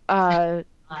gross,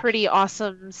 pretty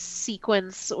awesome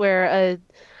sequence where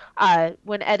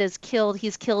when Ed is killed,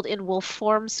 he's killed in wolf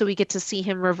form, so we get to see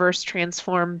him reverse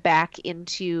transform back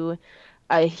into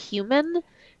a human.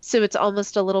 So it's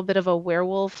almost a little bit of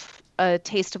a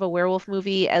taste of a werewolf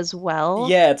movie as well.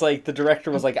 Yeah, it's like the director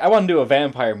was like, I want to do a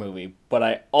vampire movie, but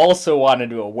I also want to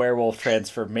do a werewolf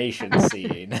transformation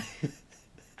scene.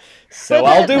 So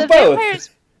I'll do both.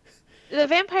 The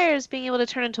vampires being able to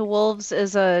turn into wolves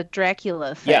is a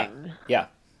Dracula thing. Yeah.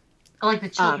 I like the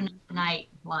Children of the Night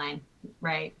line,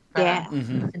 right? Yeah.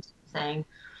 Saying.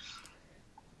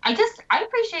 I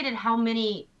appreciated how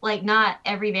many, not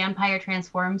every vampire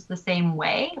transforms the same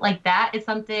way. That is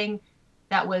something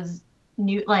that was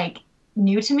new,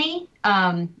 new to me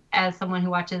as someone who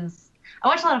watches. I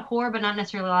watch a lot of horror, but not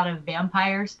necessarily a lot of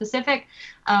vampire specific,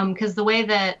 because the way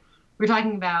that we're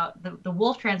talking about the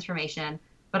wolf transformation,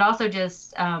 but also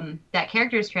just that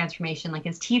character's transformation, like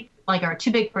his teeth like are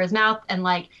too big for his mouth, and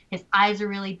like his eyes are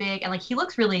really big, and like he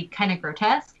looks really kind of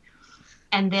grotesque.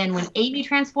 And then when Amy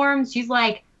transforms, she's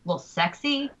like a little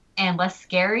sexy and less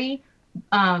scary.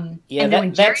 Yeah, and then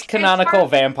when Jerry that's canonical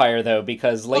vampire though,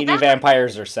 because lady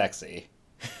vampires are sexy.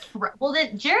 Well,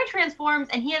 then Jared transforms,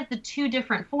 and he has the two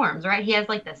different forms, right? He has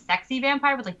like the sexy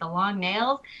vampire with like the long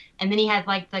nails, and then he has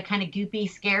like the kind of goopy,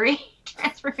 scary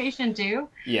transformation too.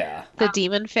 Yeah. The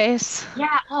demon face.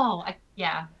 Yeah. Oh,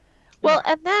 yeah. Well,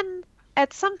 and then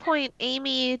at some point,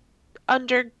 Amy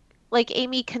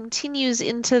continues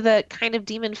into the kind of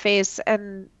demon face,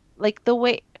 and like the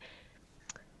way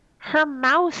her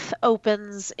mouth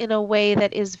opens in a way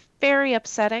that is very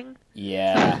upsetting.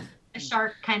 Yeah. A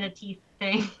shark kind of teeth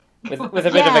thing. With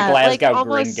a bit of a Glasgow like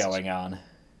grin going on.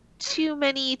 Too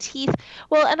many teeth.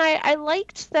 Well, and I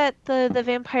liked that the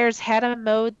vampires had a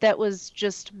mode that was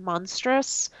just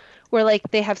monstrous, where like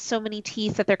they have so many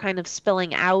teeth that they're kind of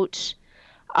spilling out.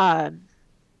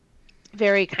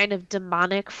 Very kind of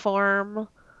demonic form.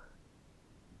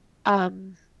 I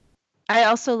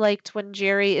also liked when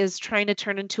Jerry is trying to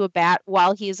turn into a bat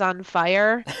while he's on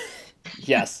fire.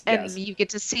 Yes, and yes. you get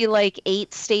to see like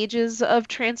 8 stages of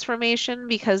transformation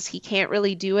because he can't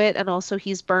really do it, and also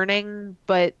he's burning,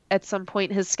 but at some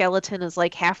point his skeleton is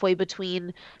like halfway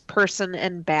between person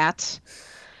and bat.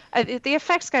 The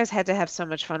effects guys had to have so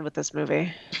much fun with this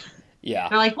movie. Yeah.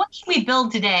 They're like, what can we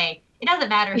build today? It doesn't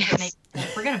matter if it makes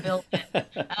sense. We're going to build it.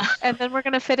 And then we're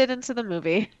going to fit it into the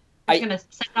movie. We're going to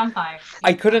set it on fire.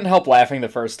 I couldn't help laughing the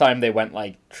first time they went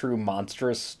like true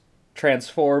monstrous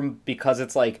transform, because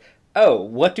it's like, oh,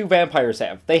 what do vampires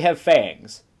have? They have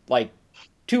fangs. Like,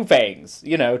 2 fangs,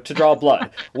 to draw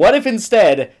blood. What if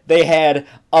instead they had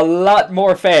a lot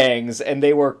more fangs and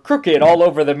they were crooked all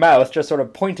over the mouth, just sort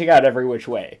of pointing out every which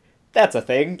way? That's a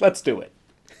thing. Let's do it.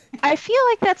 I feel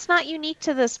like that's not unique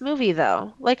to this movie,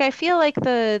 though. Like, I feel like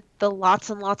the lots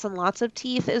and lots and lots of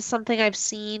teeth is something I've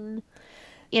seen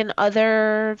in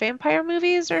other vampire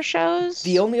movies or shows.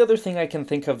 The only other thing I can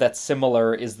think of that's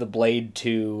similar is the Blade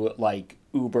 2, like,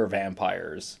 uber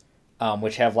vampires,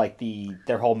 which have, like,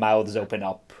 their whole mouths open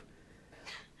up.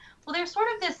 Well, there's sort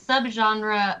of this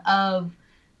subgenre of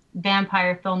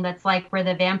vampire film that's like where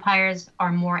the vampires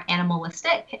are more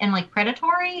animalistic and like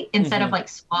predatory instead of like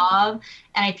suave.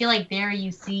 And I feel like there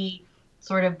you see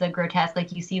sort of the grotesque,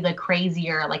 like you see the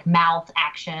crazier like mouth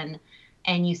action,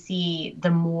 and you see the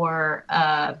more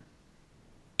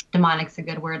demonic's a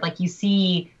good word. Like you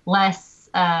see less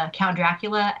Count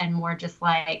Dracula and more just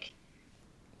like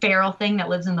feral thing that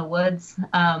lives in the woods.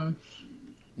 Nosferatu.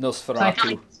 So I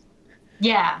feel like,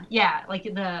 yeah, like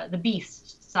the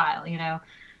beast style, And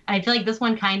I feel like this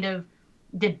one kind of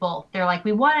did both. They're like,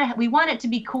 we want it to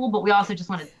be cool, but we also just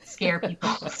want to scare people.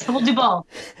 So we'll do both.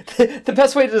 The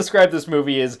best way to describe this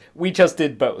movie is we just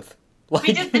did both. Like...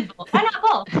 We just did both. Why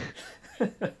not both?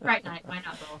 Right, night. Why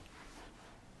not both?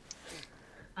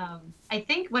 I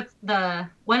think what's the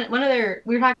one other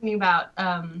we were talking about.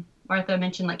 Martha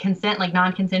mentioned like consent, like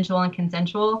non-consensual and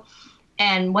consensual.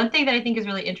 And one thing that I think is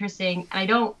really interesting, and I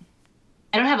don't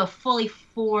have a fully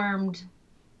formed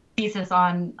thesis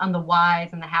on the whys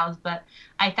and the hows, but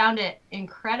I found it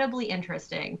incredibly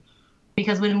interesting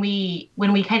because when we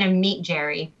kind of meet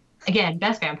Jerry, again,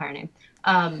 best vampire name.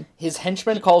 His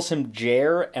henchman calls him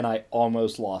Jer, and I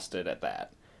almost lost it at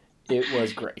that. It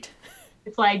was great.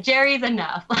 It's like, Jerry's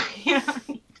enough.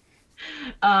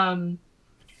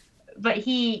 But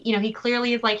he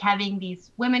clearly is like having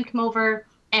these women come over,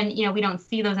 and we don't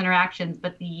see those interactions,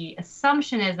 but the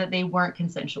assumption is that they weren't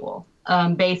consensual,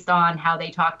 based on how they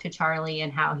talk to Charlie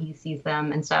and how he sees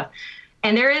them and stuff.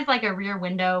 And there is like a rear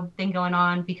window thing going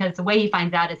on, because the way he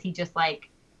finds out is he just like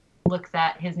looks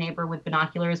at his neighbor with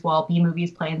binoculars while B movies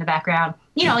play in the background,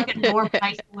 like a normal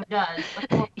high schooler does.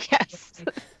 Yes.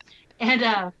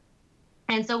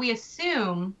 And so we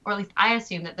assume, or at least I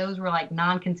assume, that those were like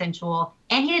non-consensual,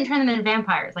 and he didn't turn them into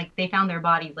vampires. Like they found their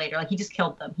bodies later. Like he just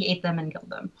killed them. He ate them and killed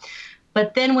them.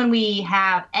 But then when we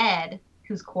have Ed,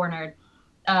 who's cornered,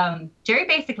 Jerry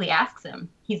basically asks him,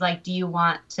 he's like, do you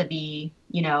want to be,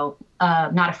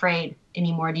 not afraid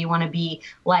anymore? Do you want to be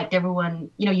liked?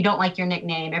 Everyone, you don't like your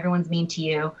nickname. Everyone's mean to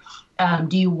you.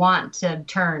 Do you want to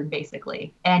turn,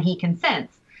 basically? And he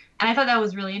consents. And I thought that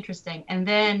was really interesting. And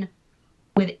then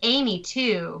with Amy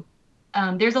too,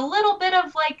 there's a little bit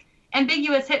of like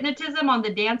ambiguous hypnotism on the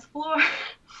dance floor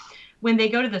when they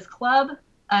go to this club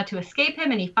to escape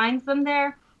him, and he finds them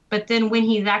there. But then when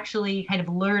he's actually kind of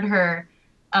lured her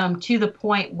to the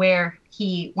point where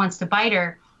he wants to bite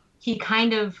her, he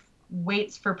kind of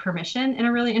waits for permission in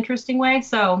a really interesting way.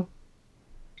 So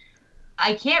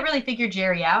I can't really figure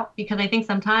Jerry out because I think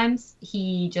sometimes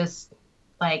he just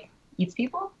like eats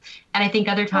people, and I think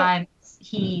other times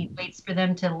he waits for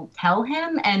them to tell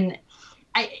him, and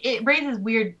it raises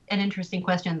weird and interesting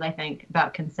questions, I think,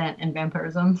 about consent and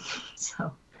vampirism.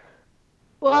 So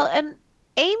Well, and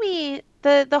Amy,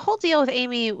 the whole deal with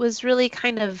Amy was really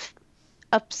kind of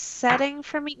upsetting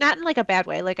for me, not in like a bad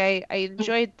way. Like I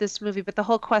enjoyed this movie, but the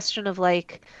whole question of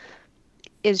like,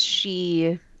 is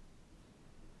she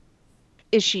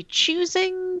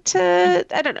choosing to,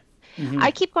 I don't know. Mm-hmm.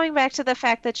 I keep going back to the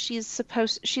fact that she's a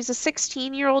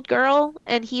 16-year-old girl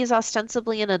and he's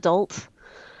ostensibly an adult.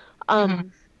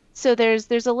 So there's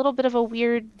a little bit of a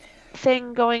weird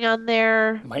thing going on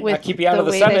there Might with not keep you out the of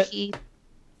the way that Senate. he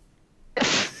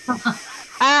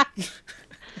ah,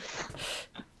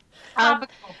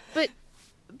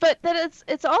 but that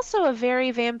it's also a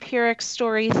very vampiric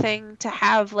story thing to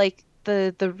have like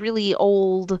the really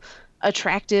old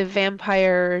attractive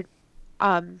vampire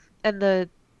and the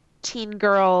teen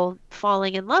girl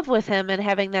falling in love with him and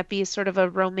having that be sort of a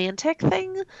romantic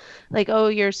thing. Like, oh,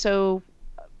 you're so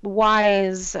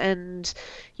wise and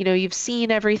you've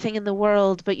seen everything in the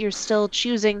world, but you're still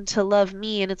choosing to love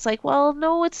me. And it's like, well,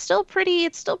 no, it's still pretty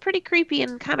creepy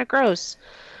and kind of gross.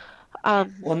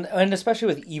 Well, and especially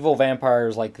with evil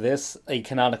vampires like this, a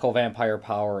canonical vampire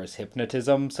power is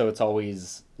hypnotism, so it's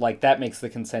always like that makes the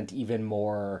consent even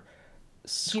more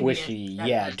squishy. Dubious.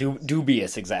 Yeah,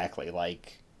 dubious, exactly.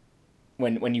 Like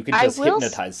when you can I just will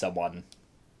hypnotize someone.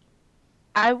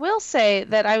 I will say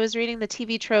that I was reading the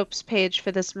TV tropes page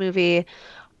for this movie,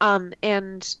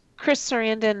 and Chris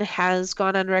Sarandon has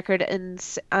gone on record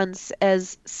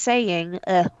as saying,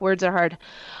 words are hard,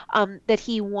 that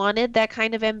he wanted that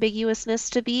kind of ambiguousness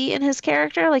to be in his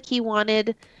character. Like he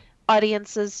wanted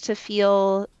audiences to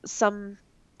feel some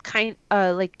kind,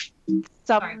 like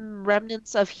some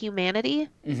remnants of humanity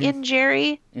in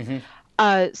Jerry. Mm-hmm.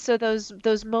 So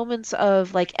those moments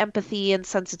of like empathy and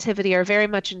sensitivity are very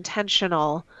much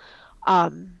intentional.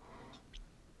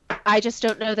 I just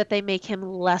don't know that they make him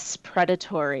less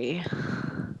predatory.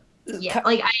 Yeah,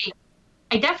 like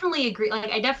I definitely agree. Like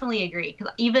I definitely agree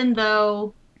because even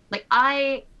though like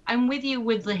I'm with you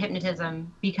with the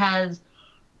hypnotism because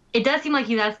it does seem like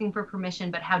he's asking for permission,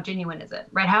 but how genuine is it,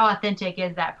 right? How authentic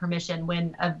is that permission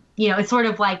when it's sort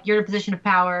of like you're in a position of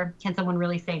power. Can someone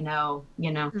really say no?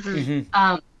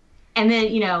 Mm-hmm. And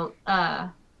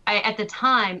then at the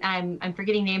time I'm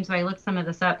forgetting names, but I looked some of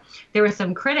this up. There were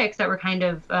some critics that were kind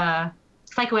of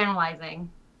psychoanalyzing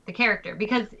the character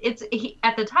because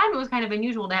at the time it was kind of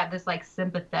unusual to have this like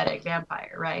sympathetic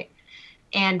vampire, right?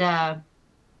 And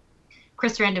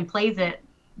Chris Sarandon plays it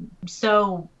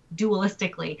so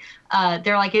dualistically.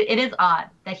 They're like it is odd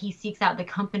that he seeks out the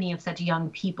company of such young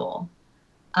people.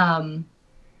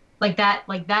 Like that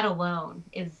alone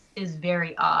is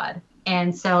very odd.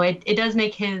 And so it does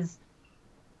make his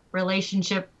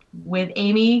relationship with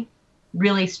Amy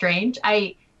really strange.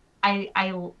 I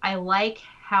like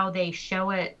how they show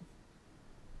it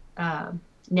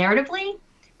narratively,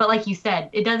 but like you said,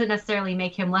 it doesn't necessarily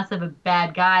make him less of a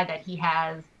bad guy that he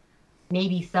has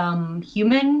maybe some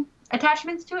human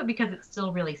attachments to it because it's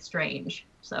still really strange.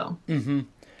 So. Mm-hmm.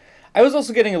 I was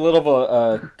also getting a little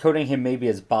of a coding him maybe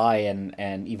as bi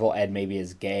and Evil Ed maybe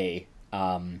as gay.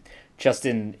 Just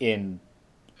in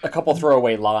a couple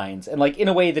throwaway lines, and like in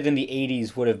a way that in the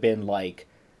 80s would have been like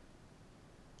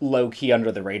low key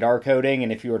under the radar coding,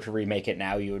 and if you were to remake it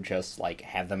now, you would just like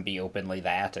have them be openly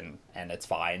that, and it's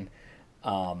fine.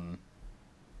 And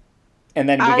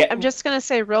then I'm just gonna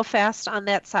say real fast on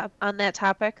that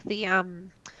topic,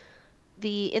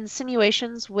 the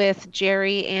insinuations with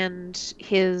Jerry and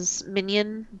his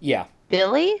minion,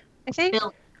 Billy, I think,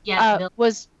 Bill, yeah, Bill.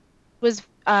 was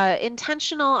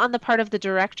intentional on the part of the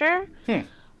director,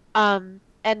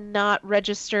 and not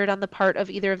registered on the part of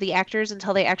either of the actors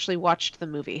until they actually watched the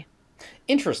movie.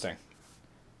 Interesting.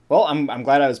 Well, I'm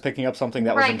glad I was picking up something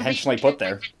that was intentionally put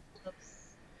there.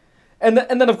 And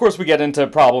then of course we get into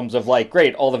problems of like,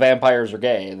 great, all the vampires are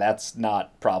gay. That's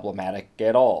not problematic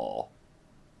at all.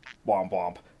 Womp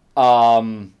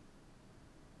womp.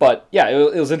 But yeah,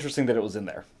 it was interesting that it was in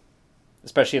there,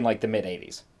 especially in like the mid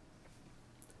 80s.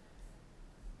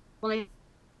 Well,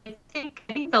 I think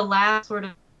the last sort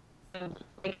of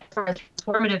like as far as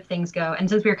transformative things go, and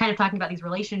since we were kind of talking about these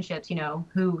relationships,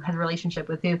 who has a relationship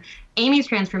with who, Amy's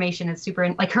transformation is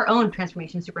like her own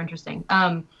transformation is super interesting.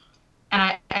 And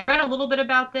I read a little bit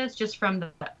about this just from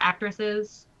the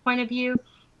actress's point of view,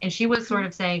 and she was sort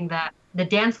of saying that the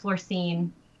dance floor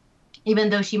scene even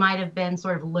though she might have been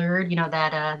sort of lured,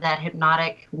 that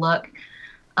hypnotic look.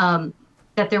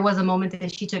 That there was a moment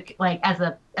that she took, like, as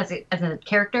a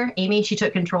character, Amy, she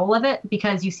took control of it,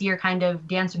 because you see her kind of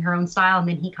dance in her own style, and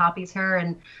then he copies her,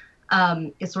 and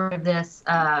it's sort of this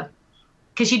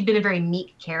because she'd been a very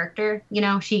meek character,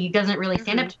 she doesn't really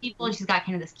stand up to people, and she's got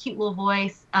kind of this cute little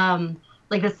voice,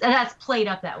 like this, and that's played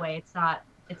up that way. It's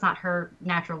not her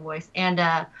natural voice, and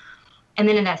then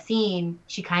in that scene,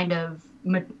 she kind of,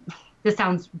 this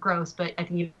sounds gross, but I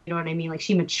think you know what I mean. Like,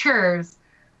 she matures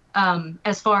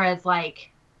as far as like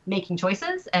making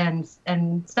choices and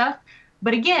stuff.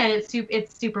 But again,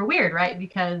 it's super weird, right?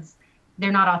 Because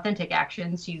they're not authentic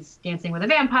actions. She's dancing with a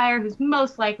vampire who's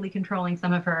most likely controlling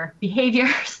some of her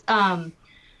behaviors.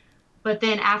 But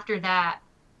then after that,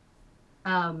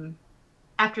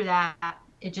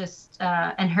 it just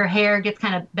and her hair gets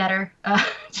kind of better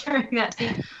during that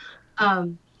scene.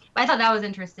 I thought that was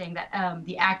interesting that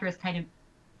the actress kind of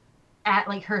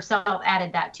herself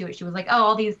added that to it. She was like, oh,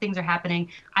 all these things are happening.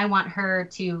 I want her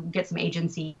to get some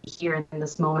agency here in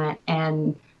this moment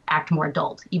and act more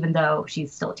adult, even though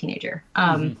she's still a teenager.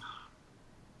 I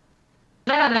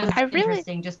thought that was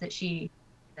interesting, just that she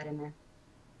put that in there.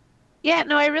 Yeah,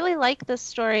 no, I really like this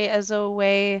story as a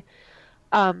way,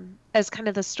 as kind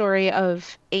of the story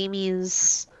of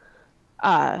Amy's,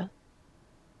 as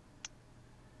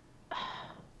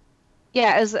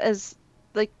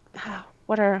like,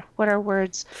 what are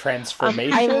words?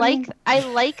 Transformation. I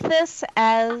like this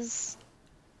as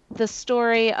the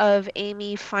story of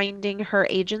Amy finding her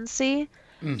agency.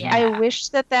 Yeah. I wish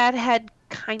that had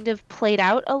kind of played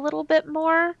out a little bit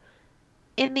more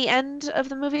in the end of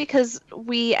the movie, because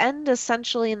we end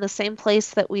essentially in the same place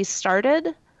that we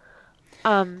started.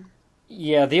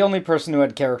 Yeah, the only person who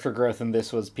had character growth in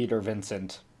this was Peter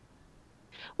Vincent.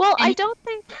 Well, I don't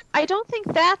think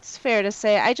that's fair to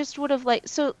say. I just would have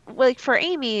for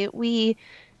Amy,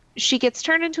 she gets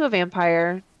turned into a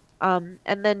vampire, and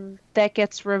then that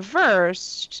gets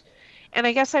reversed, and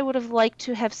I guess I would have liked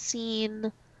to have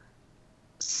seen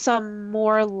some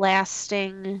more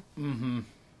lasting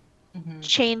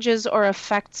changes or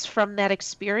effects from that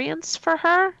experience for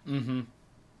her.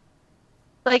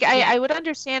 I would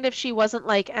understand if she wasn't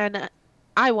like, and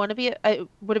I want to be, it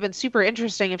would have been super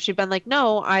interesting if she'd been like,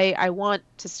 no, I want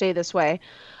to stay this way.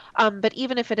 But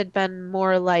even if it had been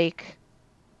more like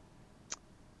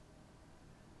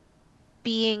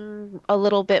being a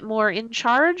little bit more in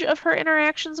charge of her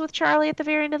interactions with Charlie at the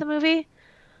very end of the movie,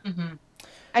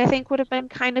 I think would have been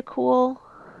kind of cool.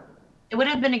 It would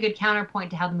have been a good counterpoint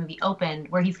to how the movie opened,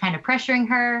 where he's kind of pressuring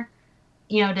her,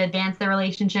 to advance their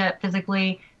relationship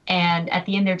physically. And at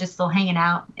the end, they're just still hanging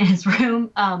out in his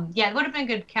room. It would have been a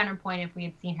good counterpoint if we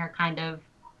had seen her kind of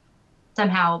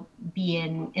somehow be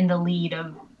in the lead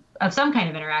of some kind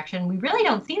of interaction. We really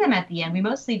don't see them at the end. We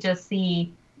mostly just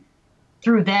see,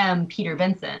 through them, Peter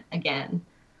Vincent again.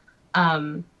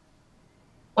 When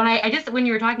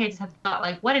you were talking, I just had thought,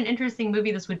 like, what an interesting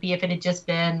movie this would be if it had just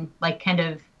been like kind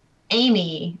of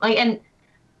Amy. Like, and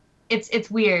it's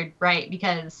weird, right?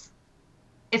 Because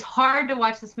it's hard to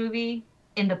watch this movie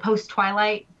in the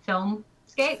post-Twilight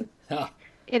filmscape.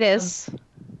 It is.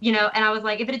 And I was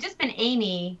like, if it had just been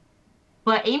Amy,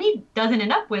 but Amy doesn't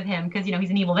end up with him because, he's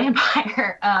an evil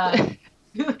vampire. That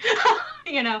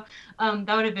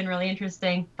would have been really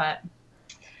interesting, but...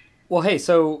 Well, hey,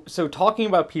 so talking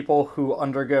about people who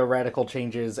undergo radical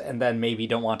changes and then maybe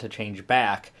don't want to change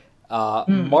back,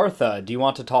 Martha, do you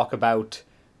want to talk about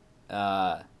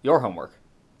your homework?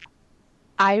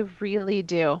 I really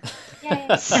do. Yay.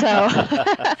 So,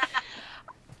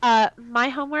 my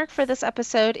homework for this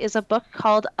episode is a book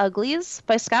called Uglies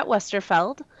by Scott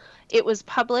Westerfeld. It was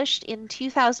published in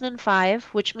 2005,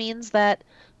 which means that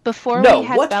before we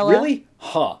had Bella... Really?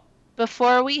 Huh.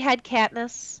 Before we had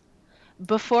Katniss,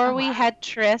 before we had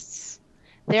Triss,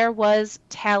 there was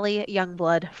Tally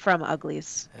Youngblood from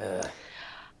Uglies.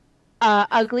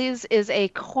 Uglies is a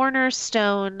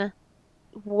cornerstone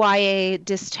YA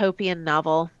dystopian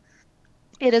novel.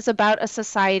 It is about a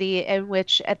society in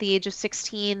which, at the age of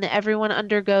 16, everyone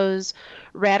undergoes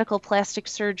radical plastic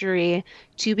surgery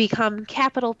to become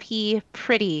capital P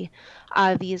pretty.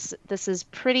 This is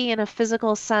pretty in a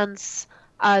physical sense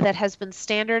that has been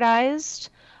standardized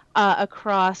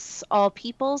across all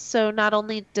people. So not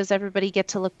only does everybody get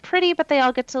to look pretty, but they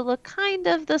all get to look kind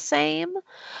of the same.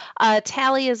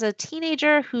 Tally is a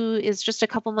teenager who is just a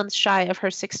couple months shy of her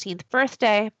 16th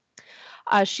birthday.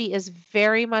 She is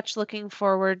very much looking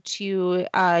forward to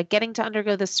getting to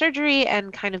undergo the surgery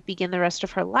and kind of begin the rest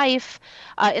of her life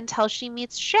until she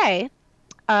meets Shay,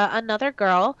 another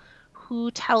girl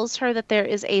who tells her that there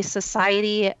is a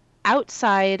society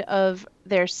outside of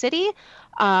their city,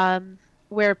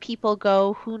 where people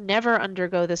go who never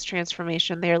undergo this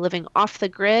transformation. They are living off the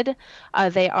grid.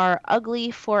 They are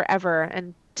ugly forever.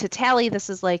 And to Tally, this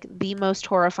is like the most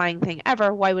horrifying thing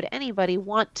ever. Why would anybody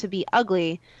want to be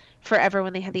ugly forever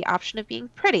when they had the option of being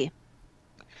pretty?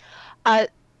 Uh,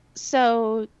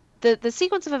 so the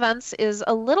sequence of events is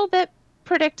a little bit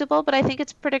predictable, but I think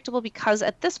it's predictable because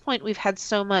at this point we've had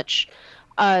so much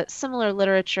similar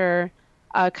literature,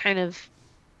 kind of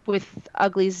with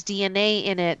Ugly's DNA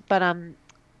in it. But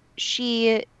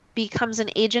she becomes an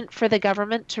agent for the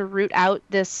government to root out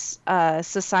this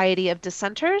society of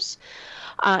dissenters.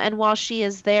 And while she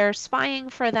is there spying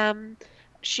for them,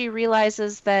 she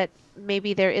realizes that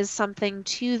maybe there is something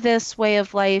to this way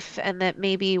of life and that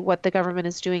maybe what the government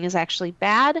is doing is actually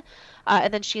bad.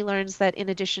 And then she learns that in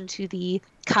addition to the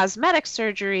cosmetic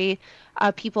surgery,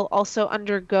 people also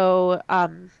undergo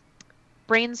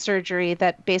brain surgery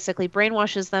that basically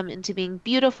brainwashes them into being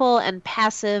beautiful and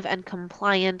passive and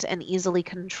compliant and easily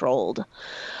controlled.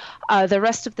 The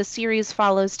rest of the series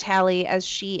follows Tally as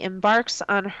she embarks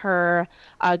on her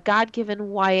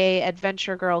God-given YA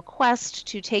adventure girl quest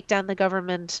to take down the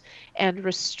government and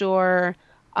restore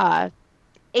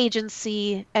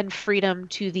agency and freedom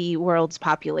to the world's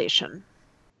population.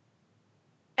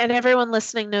 And everyone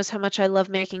listening knows how much I love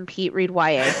making Pete read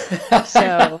YA.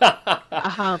 So,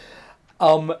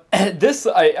 This,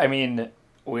 I mean,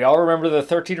 we all remember the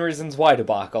 13 Reasons Why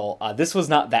debacle. This was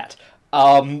not that.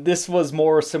 This was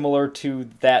more similar to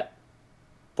that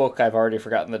book I've already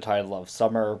forgotten the title of,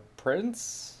 Summer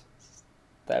Prince? Is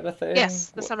that a thing? Yes,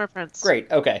 The Summer Prince.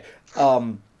 Great, okay.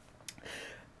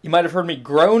 You might have heard me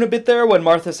groan a bit there when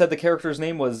Martha said the character's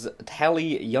name was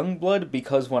Tally Youngblood,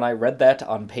 because when I read that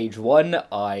on page 1,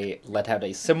 I let out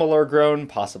a similar groan,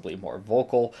 possibly more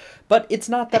vocal, but it's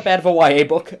not that bad of a YA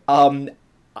book.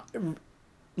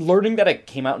 Learning that it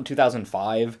came out in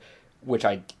 2005, which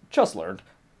I just learned,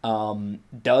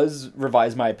 does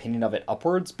revise my opinion of it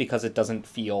upwards, because it doesn't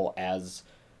feel as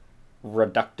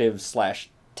reductive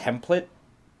 / template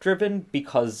driven,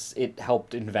 because it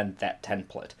helped invent that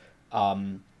template.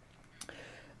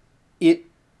 It,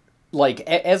 like,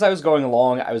 as I was going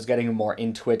along, I was getting more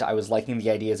into it. I was liking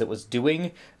the ideas it was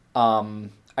doing.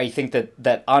 I think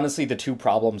that honestly, the two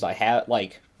problems I have,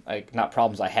 like not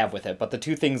problems I have with it, but the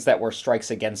two things that were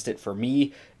strikes against it for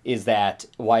me is that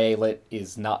YA Lit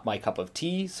is not my cup of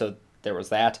tea, so there was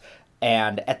that.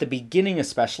 And at the beginning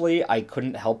especially, I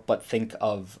couldn't help but think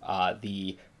of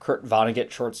the Kurt Vonnegut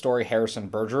short story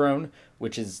Harrison Bergeron,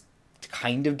 which is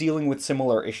kind of dealing with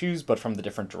similar issues, but from the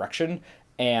different direction.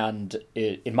 And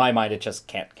in my mind, it just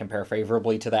can't compare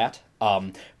favorably to that.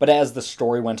 But as the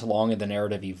story went along and the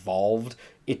narrative evolved,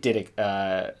 it did.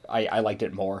 I liked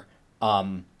it more.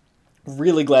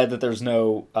 Really glad that there's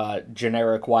no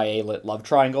generic YA lit love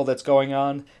triangle that's going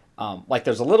on. Like,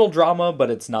 there's a little drama, but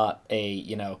it's not a,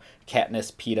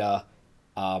 Katniss, Peeta,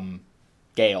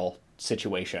 Gale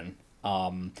situation.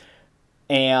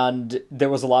 And there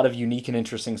was a lot of unique and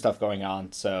interesting stuff going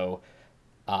on, so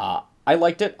I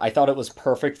liked it. I thought it was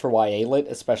perfect for YA Lit,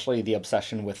 especially the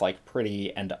obsession with, like,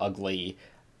 pretty and ugly.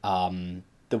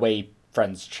 The way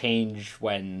friends change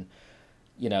when,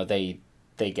 they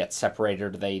get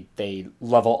separated, they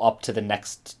level up to the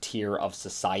next tier of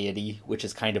society, which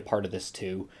is kind of part of this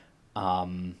too.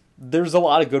 There's a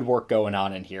lot of good work going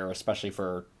on in here, especially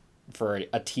for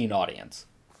a teen audience.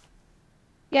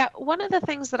 Yeah, one of the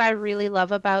things that I really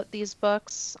love about these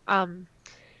books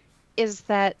is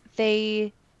that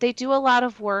they do a lot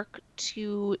of work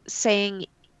to saying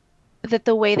that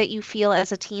the way that you feel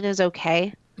as a teen is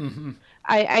okay. Mm-hmm.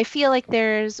 I feel like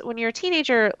when you're a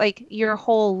teenager, like, your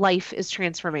whole life is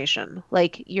transformation.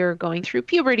 Like, you're going through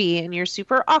puberty and you're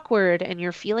super awkward and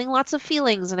you're feeling lots of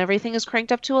feelings and everything is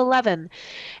cranked up to 11.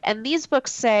 And these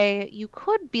books say you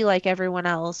could be like everyone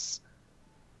else,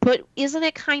 but isn't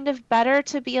it kind of better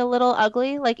to be a little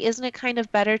ugly? Like, isn't it kind of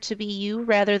better to be you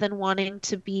rather than wanting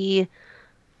to be,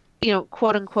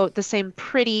 quote unquote, the same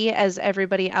pretty as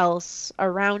everybody else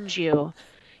around you?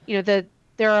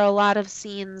 There are a lot of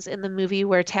scenes in the movie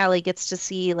where Tally gets to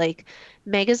see, like,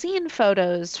 magazine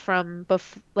photos from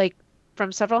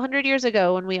several hundred years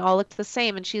ago when we all looked the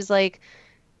same, and she's like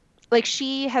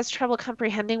she has trouble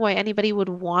comprehending why anybody would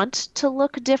want to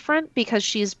look different because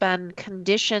she's been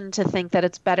conditioned to think that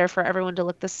it's better for everyone to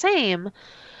look the same.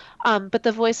 But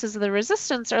the voices of the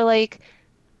resistance are like,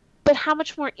 but how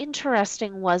much more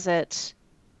interesting was it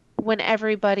when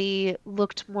everybody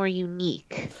looked more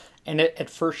unique? And at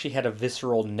first she had a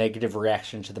visceral negative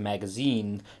reaction to the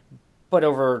magazine, but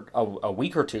over a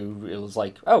week or two, it was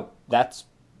like, oh, that's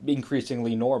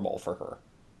increasingly normal for her,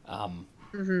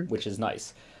 which is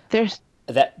nice.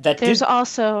 That There's did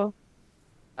also.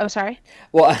 Oh, sorry.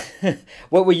 well.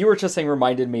 What you were just saying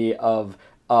reminded me of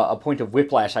a point of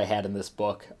whiplash I had in this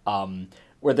book,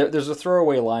 where there's a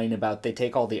throwaway line about they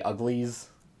take all the uglies,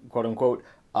 quote unquote,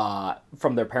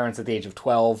 from their parents at the age of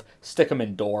 12, stick them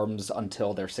in dorms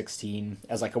until they're 16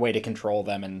 as like a way to control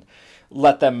them and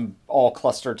let them all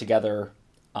cluster together,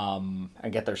 and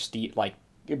get their like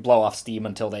blow off steam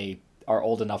until they are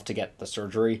old enough to get the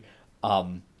surgery.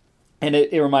 And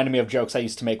it reminded me of jokes I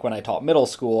used to make when I taught middle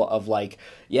school of like,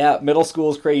 yeah, middle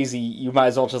school's crazy. You might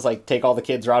as well just like take all the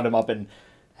kids, round them up, and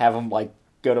have them like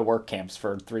go to work camps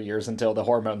for 3 years until the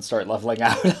hormones start leveling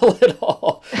out a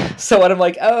little. So when I'm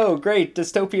like, oh, great,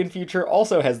 dystopian future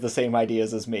also has the same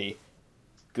ideas as me.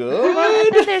 Well,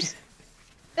 and Good.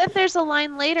 then there's a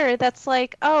line later that's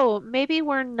like, oh, maybe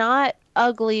we're not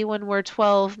ugly when we're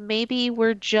 12. Maybe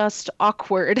we're just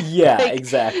awkward. Yeah, Like,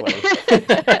 exactly.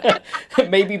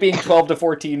 Maybe being 12 to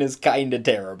 14 is kind of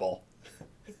terrible.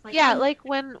 It's like, yeah, like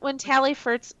when Tally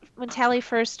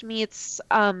first meets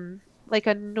like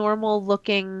a normal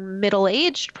looking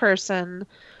middle-aged person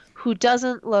who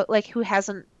doesn't look like who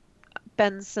hasn't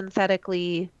been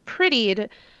synthetically prettied,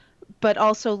 but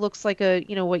also looks like a,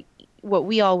 what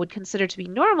we all would consider to be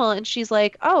normal, and she's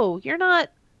like, "Oh, you're not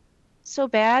so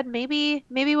bad. Maybe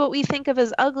what we think of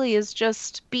as ugly is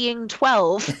just being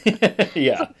 12."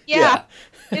 Yeah, Yeah, yeah.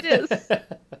 it is.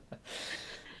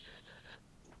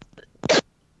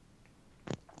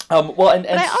 Well,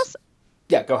 But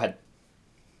yeah, go ahead.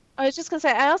 I was just gonna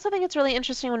say, I also think it's really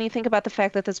interesting when you think about the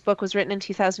fact that this book was written in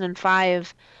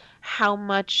 2005, how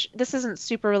much, this isn't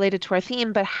super related to our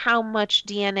theme, but how much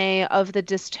DNA of the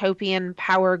dystopian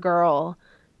power girl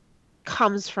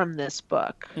comes from this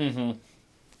book. Mm-hmm.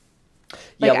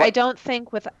 Yeah, Like, I don't think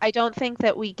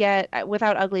that we get,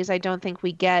 without Uglies, I don't think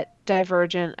we get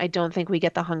Divergent. I don't think we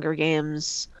get the Hunger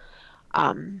Games.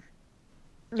 Um,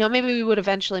 maybe we would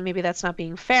eventually, maybe that's not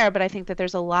being fair, but I think that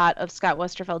there's a lot of Scott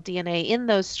Westerfeld DNA in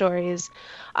those stories.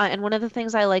 And one of the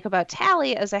things I like about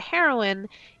Tally as a heroine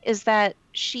is that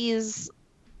she's,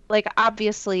 like,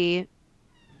 obviously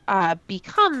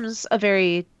becomes a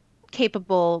very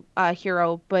capable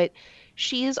hero, but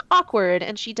she's awkward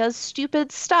and she does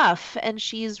stupid stuff and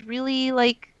she's really,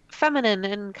 like, feminine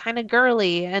and kind of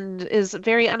girly and is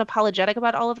very unapologetic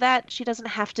about all of that. She doesn't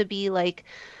have to be like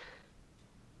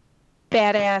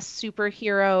badass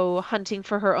superhero hunting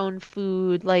for her own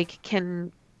food, like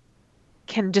can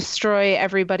destroy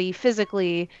everybody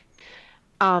physically.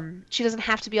 She doesn't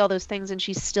have to be all those things, and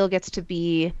she still gets to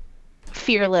be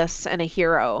fearless and a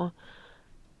hero.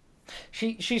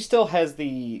 she still has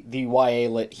the YA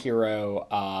lit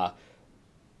hero,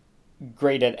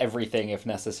 great at everything if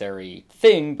necessary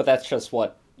thing, but that's just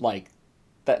what like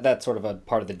that's sort of a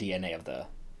part of the DNA of the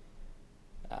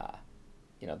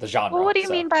the Well, genre. So what do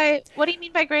you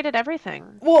mean by great at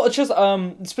everything? well, it's just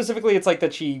specifically it's like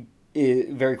that she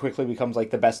very quickly becomes like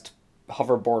the best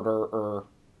hoverboarder or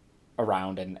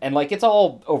around, and like it's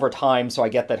all over time, so I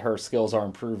get that her skills are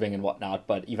improving and whatnot,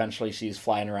 but eventually she's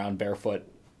flying around barefoot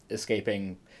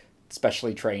escaping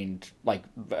specially trained like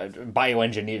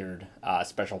bioengineered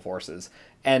special forces,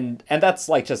 and that's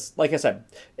like just like I said,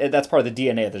 that's part of the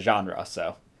DNA of the genre,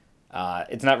 so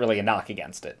it's not really a knock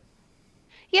against it.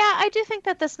 Yeah, I do think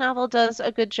that this novel does a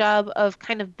good job of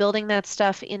kind of building that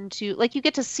stuff into, like, you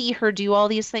get to see her do all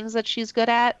these things that she's good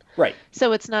at. Right.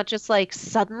 So it's not just like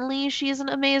suddenly she's an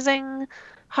amazing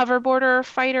hoverboarder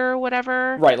fighter or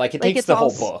whatever. Right, like it Like, takes it's the all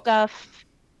whole book. stuff.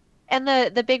 And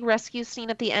the big rescue scene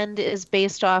at the end is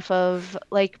based off of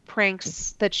like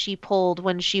pranks that she pulled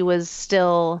when she was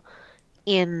still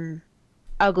in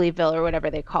Uglyville or whatever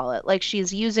they call it. Like, she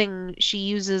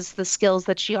uses the skills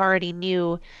that she already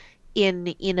knew in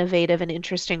innovative and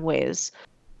interesting ways.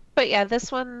 But yeah, this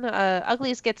one,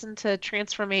 Uglies gets into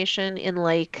transformation in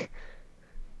like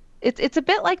it's a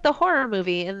bit like the horror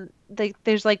movie, and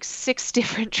there's like six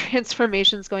different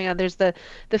transformations going on. There's the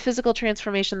physical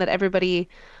transformation that everybody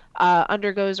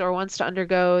undergoes or wants to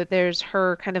undergo. There's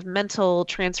her kind of mental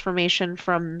transformation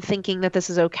from thinking that this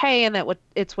is okay and that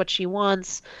it's what she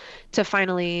wants, to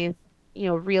finally,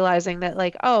 realizing that,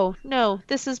 like, oh no,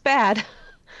 this is bad.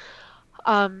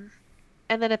 Um,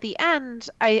 and then at the end,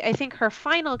 I think her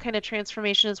final kind of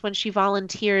transformation is when she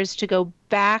volunteers to go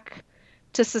back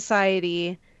to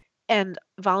society and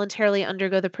voluntarily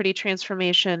undergo the pretty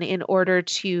transformation in order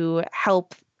to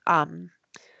help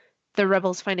the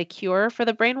rebels find a cure for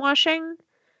the brainwashing.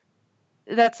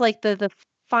 That's like the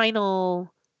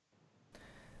final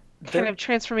kind There of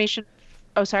transformation.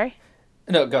 Oh, sorry.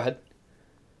 No, go ahead.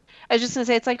 I was just gonna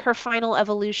say it's like her final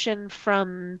evolution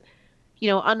from,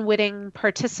 unwitting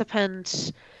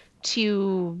participant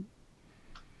to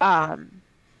um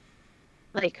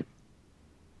like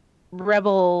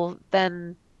rebel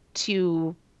then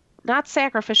to not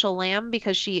sacrificial lamb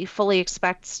because she fully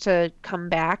expects to come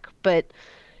back, but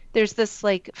there's this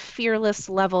like fearless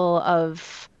level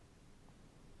of,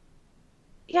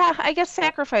 yeah, I guess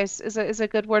sacrifice is a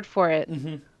good word for it.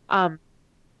 Hmm. Um,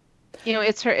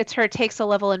 it's her takes a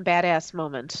level in badass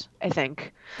moment, I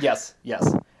think. Yes,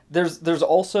 yes. There's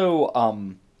also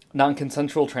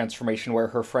non-consensual transformation where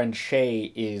her friend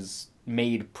Shay is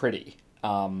made pretty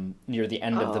near the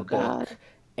end of the Oh God. book,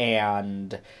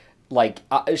 and like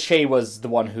Shay was the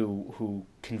one who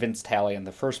convinced Tally in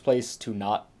the first place to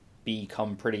not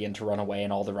become pretty and to run away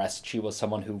and all the rest. She was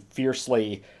someone who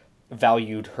fiercely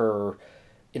valued her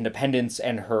independence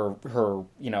and her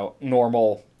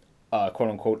normal quote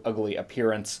unquote ugly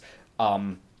appearance.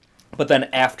 But then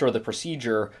after the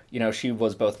procedure, she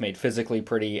was both made physically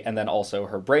pretty and then also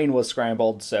her brain was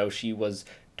scrambled, so she was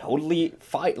totally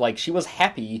fine. Like she was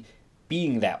happy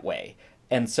being that way.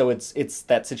 And so it's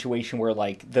that situation where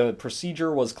like the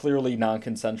procedure was clearly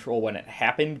non-consensual when it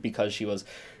happened because she was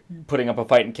putting up a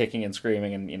fight and kicking and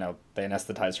screaming and they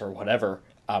anesthetize her or whatever.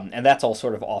 And that's all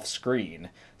sort of off screen.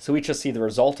 So we just see the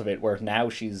result of it where now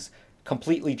she's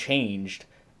completely changed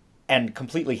and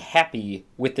completely happy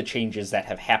with the changes that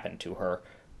have happened to her.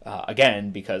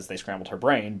 Again, because they scrambled her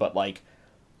brain, but like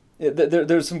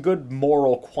there's some good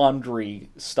moral quandary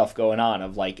stuff going on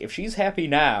of like if she's happy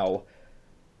now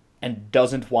and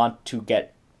doesn't want to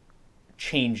get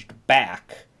changed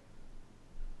back,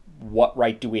 what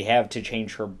right do we have to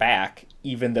change her back,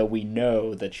 even though we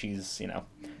know that she's,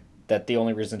 that the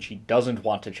only reason she doesn't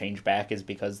want to change back is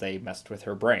because they messed with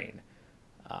her brain.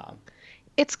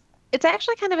 It's it's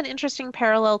actually kind of an interesting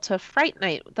parallel to Fright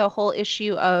Night, the whole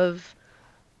issue of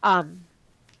um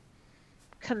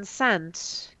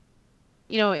consent,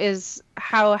 is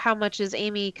how much is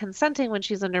Amy consenting when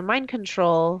she's under mind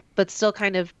control, but still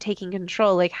kind of taking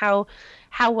control? Like how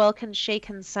well can Shay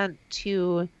consent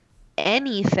to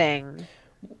anything,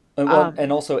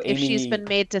 And also if she's Amy. been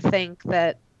made to think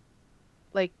that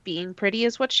like being pretty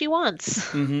is what she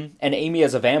wants? And Amy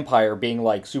as a vampire being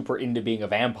like super into being a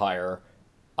vampire,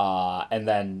 and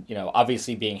then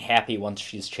obviously being happy once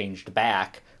she's changed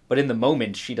back, but in the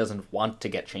moment she doesn't want to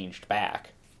get changed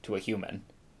back to a human.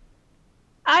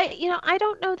 I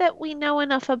don't know that we know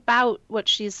enough about what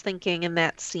she's thinking in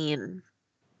that scene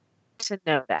to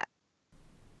know that.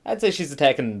 I'd say she's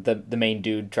attacking the main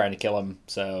dude trying to kill him,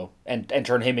 so and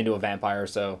turn him into a vampire.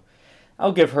 So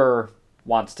I'll give her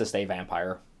wants to stay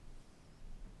vampire.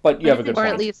 But you But have a isn't good Or she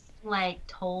at point. least, like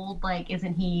told, like,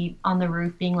 isn't he on the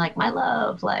roof being like, my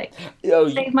love, like, Oh,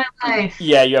 save my life?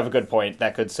 yeah, you have a good point.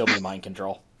 That could still be mind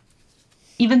control.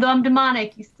 Even though I'm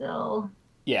demonic, you still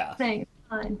Yeah, saying it's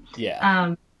fine.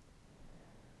 yeah.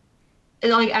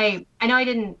 Like I know I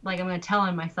didn't like I'm gonna tell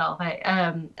on myself.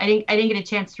 I didn't get a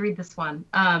chance to read this one.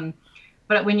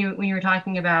 But when you were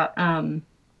talking about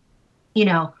you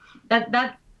know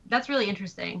that's really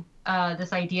interesting.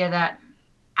 This idea that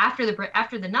after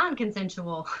the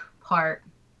non-consensual part,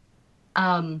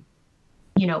 um,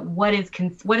 what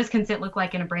does consent look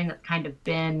like in a brain that's kind of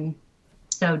been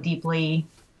so deeply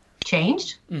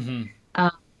changed, Mm-hmm.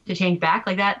 to change back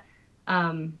like that.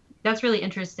 That's really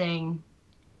interesting.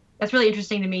 That's really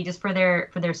interesting to me, just for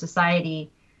their society.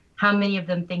 How many of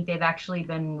them think they've actually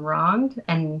been wronged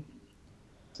and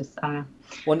just I don't know,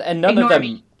 Well, and none of ignore me.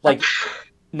 them like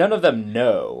none of them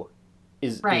know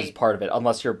is Right. part of it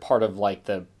unless you're part of like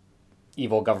the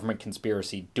evil government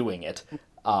conspiracy doing it.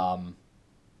 Um,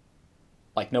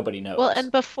 like nobody well, knows.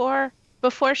 and before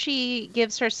she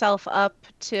gives herself up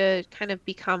to kind of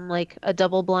become like a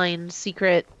double-blind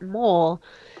secret mole,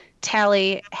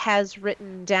 Tally has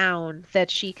written down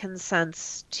that she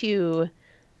consents to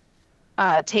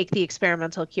take the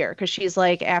experimental cure because she's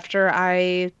like, after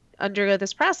I undergo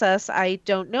this process, I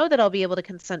don't know that I'll be able to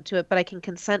consent to it, but I can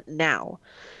consent now.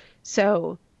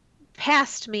 So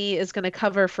past me is going to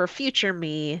cover for future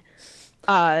me.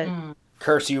 Uh, Mm.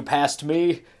 Curse you past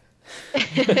me.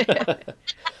 because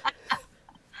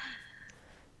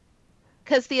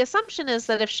the assumption is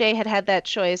that if Shay had had that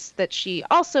choice, that she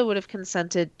also would have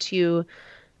consented to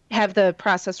have the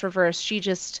process reversed. She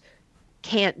just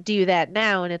can't do that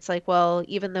now. And it's like, well,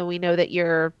 even though we know that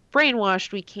you're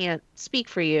brainwashed, we can't speak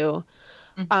for you.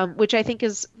 Which I think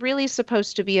is really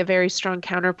supposed to be a very strong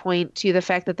counterpoint to the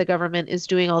fact that the government is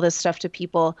doing all this stuff to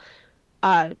people,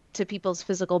 to people's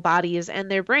physical bodies and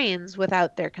their brains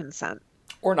without their consent.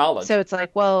 Or knowledge. So it's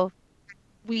like, well,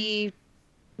 we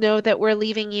know that we're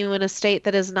leaving you in a state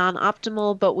that is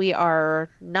non-optimal, but we are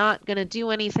not going to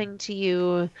do anything to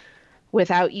you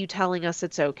without you telling us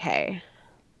it's okay.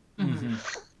 Mhm. Mm-hmm.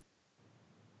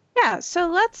 Yeah, so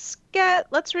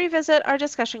let's revisit our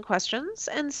discussion questions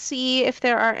and see if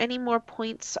there are any more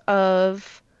points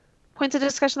of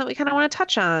discussion that we kind of want to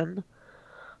touch on.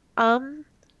 Um,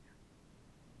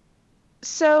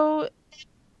 so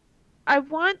I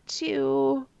want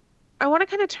to I want to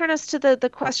kind of turn us to the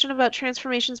question about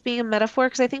transformations being a metaphor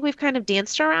because I think we've kind of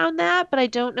danced around that, but I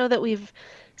don't know that we've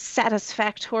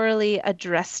satisfactorily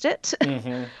addressed it.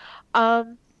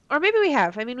 Mm-hmm. Or maybe we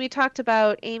have. I mean, we talked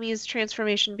about Amy's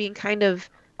transformation being kind of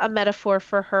a metaphor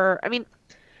for her. I mean,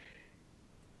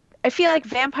 I feel like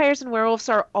vampires and werewolves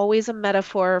are always a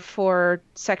metaphor for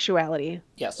sexuality.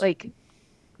 Yes. Like,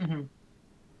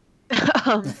 Mm-hmm.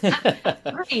 um,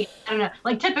 Great. I don't know.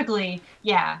 Like typically,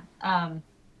 yeah.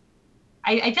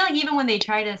 I feel like even when they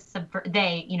try to subvert,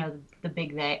 the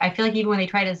big they, I feel like even when they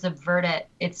try to subvert it,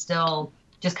 it's still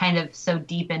just kind of so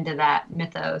deep into that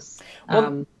mythos.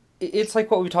 Well, it's like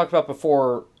what we talked about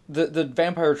before. The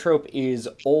vampire trope is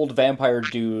old vampire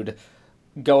dude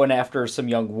going after some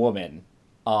young woman,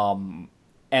 and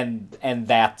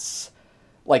that's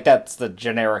the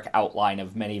generic outline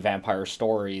of many vampire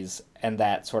stories, and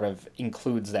that sort of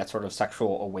includes that sort of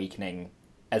sexual awakening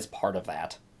as part of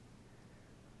that.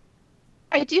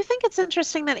 I do think it's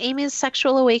interesting that Amy's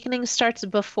sexual awakening starts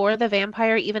before the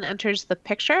vampire even enters the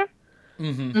picture.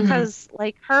 Mm-hmm. Mhm. Because,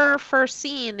 like, her first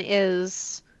scene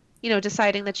is,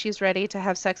 deciding that she's ready to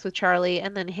have sex with Charlie,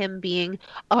 and then him being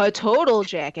a total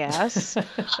jackass,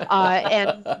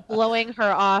 and blowing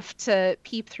her off to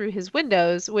peep through his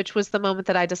windows, which was the moment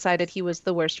that I decided he was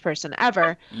the worst person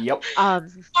ever. Yep.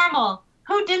 Normal.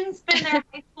 Who didn't spend their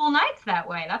high school nights that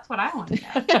way? That's what I want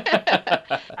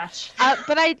to know.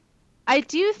 But I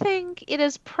do think it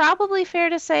is probably fair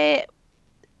to say,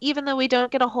 even though we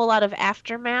don't get a whole lot of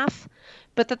aftermath,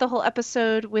 but that the whole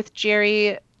episode with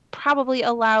Jerry probably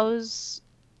allows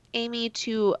Amy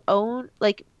to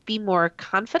be more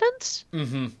confident.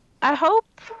 Mm-hmm. I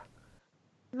hope.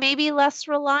 Maybe less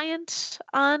reliant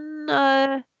on,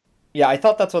 Yeah, I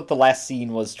thought that's what the last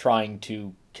scene was trying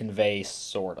to convey,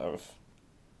 sort of.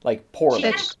 Like, She poorly.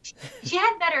 had, she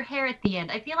had better hair at the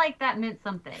end. I feel like that meant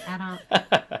something.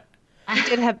 I He did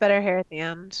don't. have better hair at the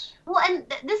end. Well, and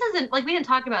this isn't like we didn't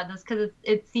talk about this because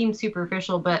it seems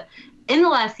superficial, but in the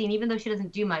last scene, even though she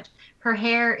doesn't do much, her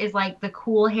hair is like the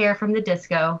cool hair from the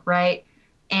disco, right?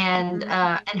 And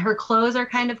her clothes are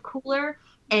kind of cooler,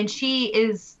 and she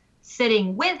is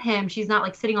sitting with him. She's not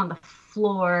like sitting on the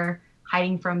floor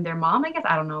hiding from their mom. I guess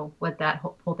I don't know what that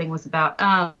whole thing was about.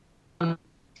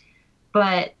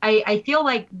 But I feel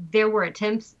like there were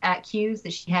attempts at cues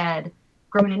that she had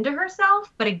grown into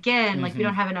herself, but again, like we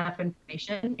don't have enough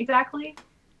information exactly.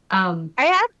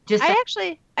 I Just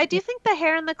I do think the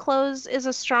hair and the clothes is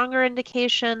a stronger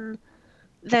indication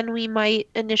than we might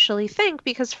initially think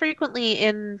because frequently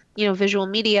in, visual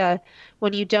media,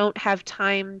 when you don't have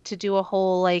time to do a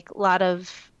whole lot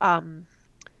of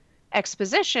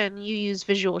exposition, you use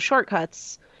visual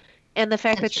shortcuts. And the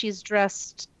fact that That's true. she's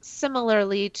dressed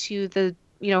similarly to the,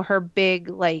 her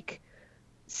big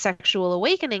sexual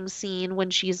awakening scene when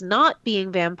she's not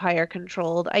being vampire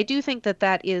controlled, I do think that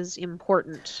that is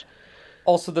important.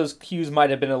 Also, those cues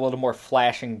might have been a little more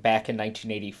flashing back in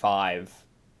 1985,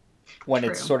 when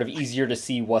it's True. sort of easier to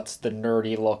see what's the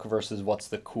nerdy look versus what's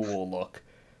the cool look.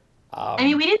 I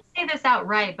mean, we didn't say this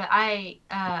outright, but I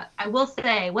will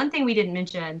say one thing we didn't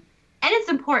mention, and it's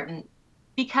important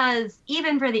because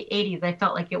even for the 80s, I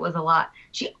felt like it was a lot.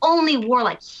 She only wore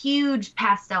like huge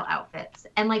pastel outfits,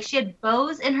 and like she had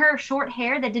bows in her short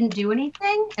hair that didn't do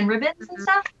anything, and ribbons and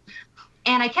stuff.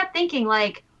 And I kept thinking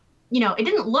like, it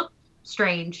didn't look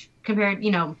strange compared,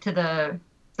 to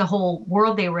the whole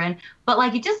world they were in, but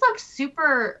like it just looked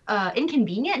super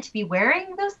inconvenient to be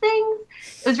wearing those things.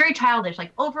 It was very childish,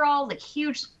 like overalls, like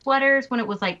huge sweaters when it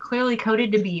was like clearly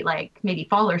coded to be like maybe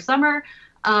fall or summer.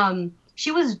 She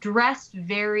was dressed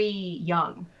very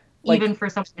young, Like- even for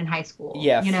someone in high school.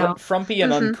 Yeah, frumpy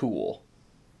and Mhm. uncool.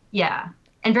 Yeah.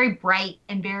 And very bright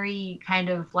and very kind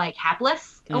of like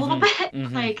hapless a little bit.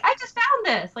 mhm. Like, I just found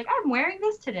this. Like, I'm wearing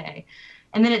this today.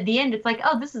 And then at the end, it's like,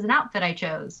 oh, this is an outfit I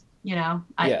chose. Yeah.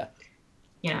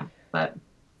 But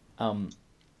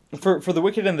For the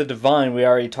Wicked and the Divine, we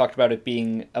already talked about it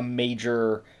being a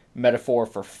major metaphor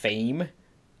for fame.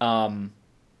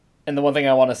 And the one thing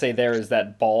I want to say there is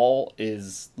that Ball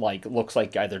looks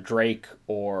like either Drake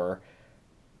or,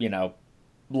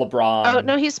 LeBron. Oh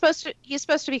no, he's supposed to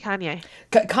be Kanye.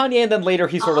 Kanye, and then later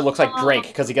he sort of looks like Drake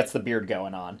because he gets the beard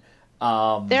going on.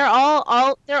 They're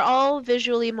all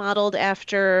visually modeled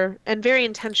after, and very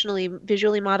intentionally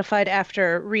visually modified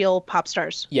after real pop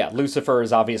stars. Yeah, Lucifer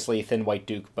is obviously Thin White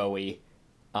Duke Bowie.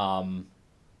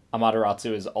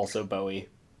 Amaterasu is also Bowie.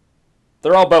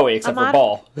 They're all Bowie except for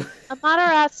Ball.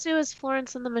 Amaterasu is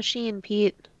Florence and the Machine,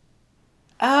 Pete.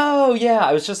 Oh yeah,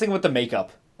 I was just thinking with the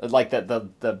makeup, like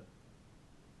the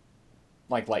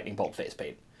like lightning bolt face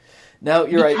paint. No,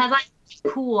 you're right.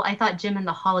 Because cool, I thought Jim and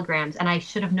the Holograms, and I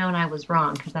should have known I was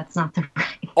wrong because that's not the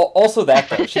right. Also that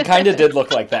though, she kind of did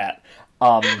look like that.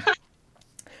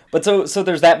 But so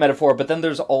there's that metaphor, but then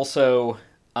there's also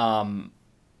so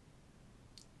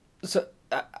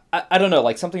I don't know,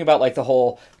 like something about like the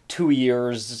whole 2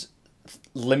 years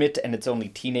limit and it's only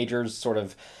teenagers sort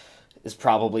of is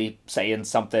probably saying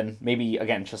something. Maybe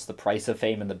again just the price of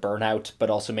fame and the burnout, but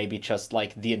also maybe just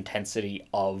like the intensity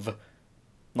of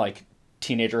like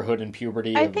teenagerhood and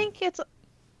puberty. I think it's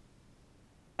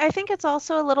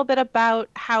also a little bit about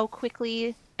how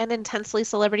quickly and intensely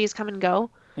celebrities come and go.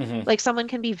 Mm-hmm. Like someone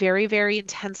can be very, very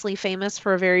intensely famous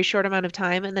for a very short amount of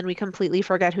time, and then we completely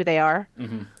forget who they are.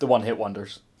 Mm-hmm. The one-hit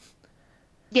wonders.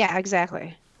 Yeah,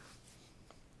 exactly.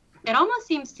 It almost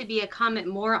seems to be a comment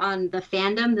more on the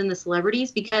fandom than the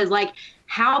celebrities because, like,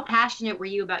 how passionate were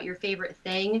you about your favorite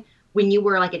thing when you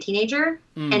were like a teenager,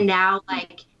 and now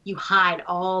like you hide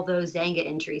all those Zanga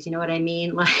entries? You know what I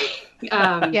mean? Like,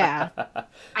 yeah.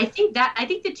 I think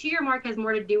the 2 year mark has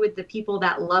more to do with the people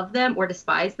that love them or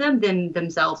despise them than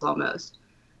themselves almost,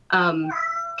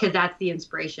 because that's the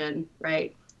inspiration,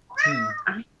 right?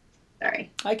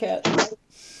 Sorry. Hi, Cat.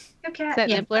 Your cat. Is that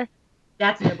Nibbler?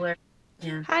 That's Nibbler.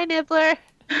 Yeah. Hi, Nibbler.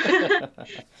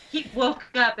 He woke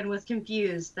up and was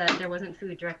confused that there wasn't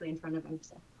food directly in front of him.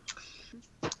 So.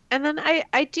 And then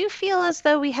I do feel as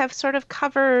though we have sort of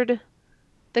covered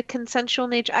the consensual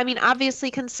nature. I mean,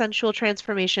 obviously, consensual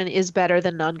transformation is better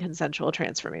than non-consensual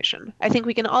transformation. I think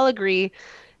we can all agree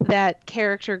that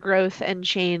character growth and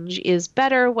change is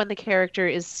better when the character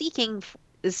is seeking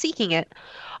it.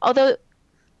 Although,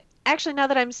 actually, now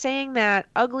that I'm saying that,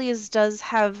 Uglies does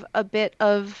have a bit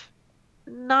of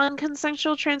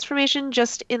non-consensual transformation,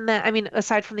 just in that, I mean,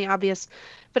 aside from the obvious,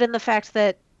 but in the fact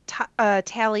that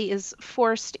Tally is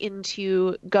forced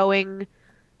into going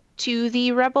to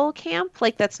the rebel camp.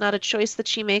 Like that's not a choice that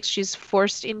she makes. She's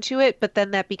forced into it, but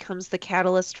then that becomes the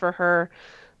catalyst for her,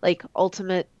 like,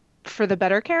 ultimate for the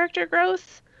better character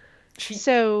growth. She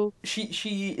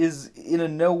is in a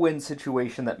no-win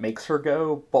situation that makes her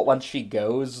go, but once she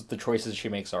goes, the choices she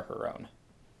makes are her own.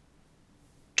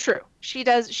 True. She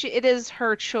does. It is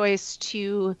her choice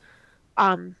to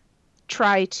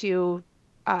try to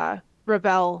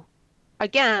rebel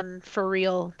again for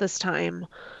real this time.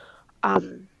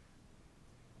 So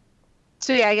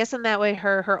yeah, I guess in that way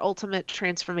her ultimate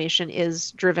transformation is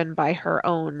driven by her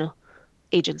own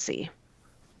agency.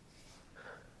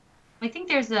 I think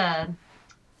there's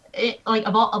like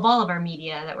of all of our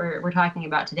media that we're talking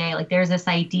about today, like there's this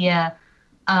idea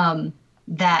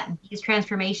that these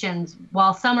transformations,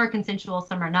 while some are consensual,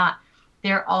 some are not,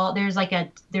 there's like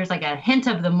a hint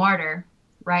of the martyr,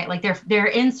 right? Like they're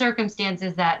in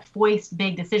circumstances that foist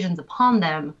big decisions upon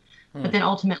them, but then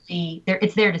ultimately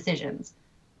it's their decisions,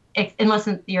 unless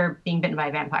you're being bitten by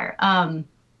a vampire.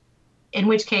 In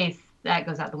which case that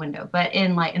goes out the window. But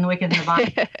in The Wicked and the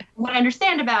Vine, what I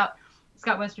understand about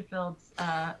Scott Westerfeld's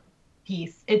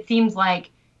piece, it seems like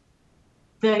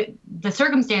the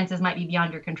circumstances might be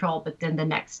beyond your control, but then the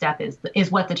next step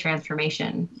is what the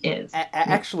transformation is.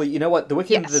 Actually, you know what? The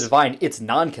Wicked and the Divine, it's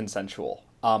non-consensual.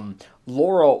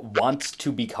 Laura wants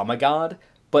to become a god,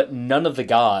 but none of the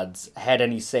gods had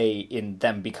any say in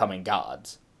them becoming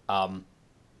gods.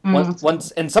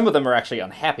 Once, and some of them are actually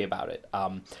unhappy about it.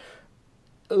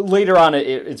 Later on,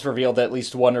 it's revealed that at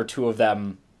least one or two of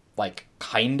them, like,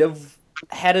 kind of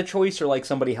had a choice, or like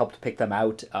somebody helped pick them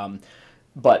out.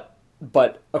 But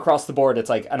across the board, it's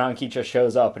like Ananke just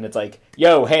shows up and it's like,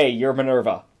 yo, hey, you're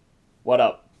Minerva. What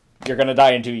up? You're gonna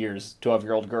die in 2 years,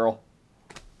 12-year-old girl.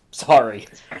 Sorry.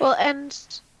 Well, and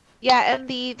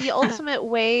the ultimate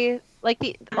way,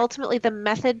 like ultimately the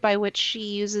method by which she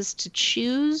uses to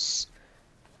choose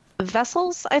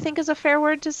vessels, I think is a fair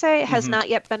word to say, has not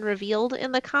yet been revealed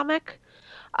in the comic.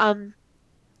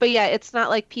 But yeah, it's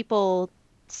not like people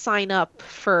sign up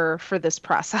for this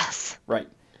process. Right.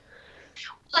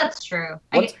 That's true.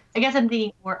 I guess I'm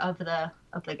thinking more of the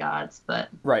gods, but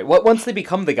right. Once they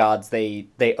become the gods, they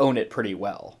own it pretty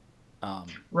well.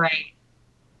 Right.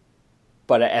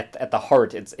 But at the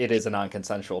heart, it is a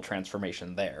non-consensual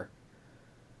transformation there.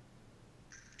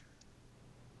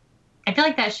 I feel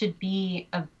like that should be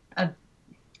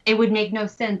it would make no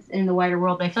sense in the wider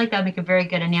world, but I feel like that would make a very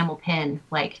good enamel pin.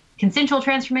 Like, consensual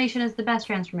transformation is the best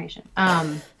transformation.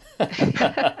 What?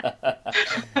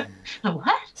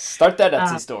 Start that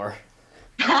Etsy store.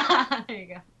 There you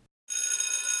go.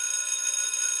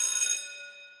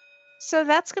 So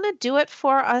that's going to do it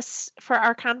for us for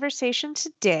our conversation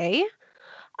today.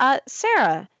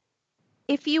 Sarah,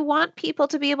 if you want people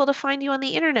to be able to find you on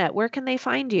the internet, where can they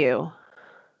find you?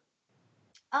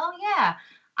 Oh, yeah.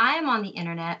 I am on the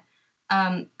internet.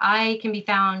 I can be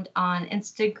found on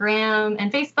Instagram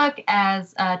and Facebook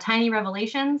as Tiny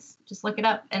Revelations. Just look it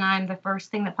up, and I'm the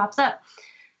first thing that pops up.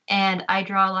 And I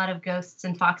draw a lot of ghosts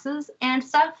and foxes and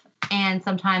stuff, and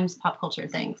sometimes pop culture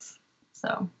things.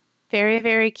 So very,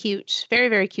 very cute. Very,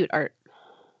 very cute art.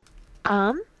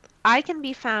 I can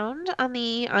be found on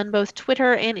both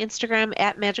Twitter and Instagram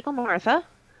at Magical Martha.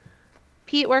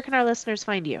 Pete, where can our listeners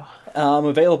find you? I'm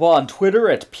available on Twitter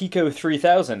at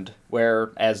Pico3000,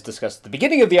 where, as discussed at the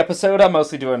beginning of the episode, I'm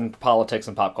mostly doing politics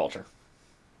and pop culture.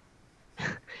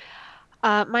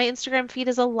 My Instagram feed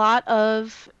is a lot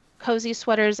of cozy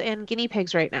sweaters and guinea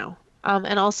pigs right now,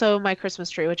 and also my Christmas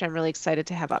tree, which I'm really excited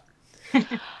to have up.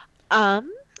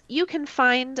 You can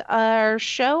find our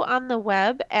show on the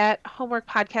web at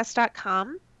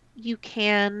homeworkpodcast.com. You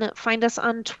can find us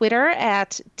on Twitter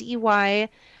at DYH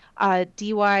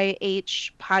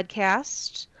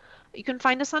Podcast. You can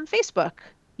find us on Facebook.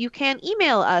 You can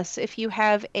email us if you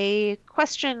have a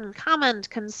question, comment,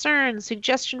 concern,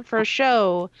 suggestion for a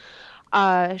show.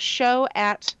 Show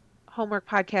at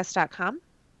homeworkpodcast.com.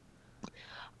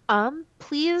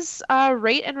 Please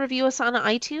rate and review us on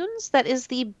iTunes. That is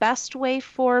the best way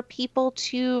for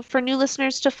new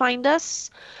listeners to find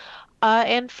us,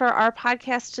 and for our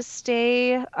podcast to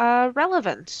stay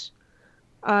relevant.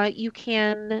 You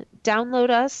can download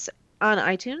us on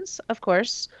iTunes, of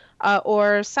course,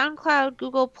 or SoundCloud,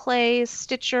 Google Play,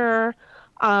 Stitcher,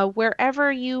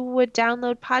 wherever you would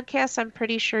download podcasts. I'm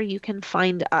pretty sure you can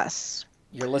find us.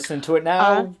 You're listening to it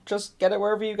now. Just get it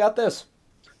wherever you got this.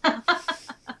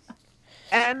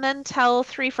 And then tell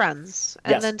 3 friends.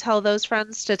 And then tell those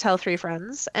friends to tell 3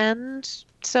 friends. And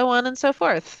so on and so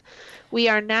forth. We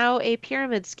are now a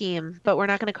pyramid scheme, but we're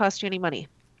not going to cost you any money.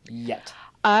 Yet.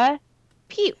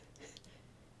 Pete,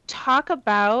 talk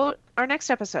about our next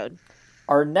episode.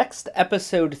 Our next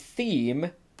episode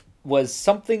theme was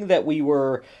something that we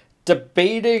were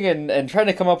debating and trying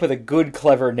to come up with a good,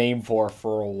 clever name for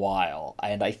a while.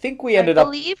 And I think we ended up...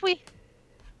 I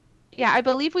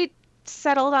believe we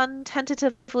settled on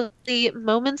tentatively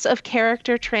Moments of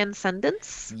Character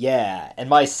Transcendence. Yeah, and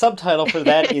my subtitle for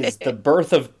that is The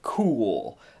Birth of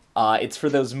Cool. It's for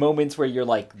those moments where you're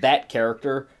like, that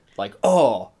character, like,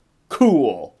 oh,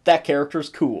 cool. That character's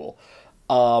cool.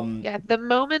 The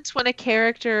moment when a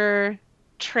character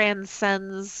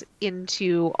transcends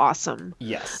into awesome.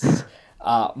 Yes.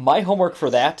 My homework for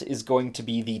that is going to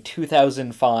be the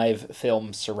 2005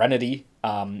 film Serenity,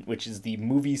 which is the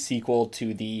movie sequel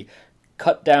to the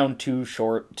cut down, too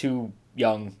short, too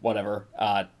young, whatever,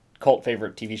 cult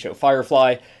favorite TV show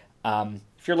Firefly.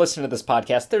 If you're listening to this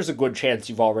podcast, there's a good chance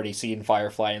you've already seen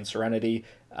Firefly and Serenity,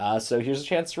 so here's a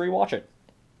chance to rewatch it.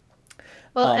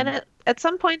 Well, and at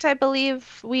some point, I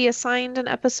believe we assigned an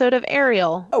episode of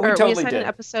Ariel. Oh, we totally assigned did. An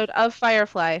episode of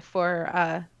Firefly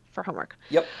for homework.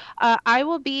 Yep. I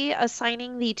will be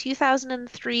assigning the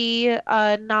 2003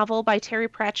 novel by Terry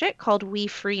Pratchett called We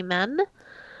Free Men.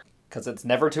 Because it's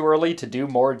never too early to do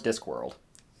more Discworld.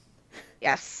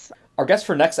 Yes. Our guest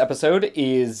for next episode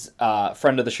is a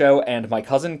friend of the show and my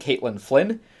cousin, Caitlin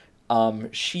Flynn.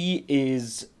 She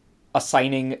is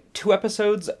assigning 2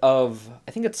 episodes of,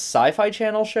 I think it's Sci-Fi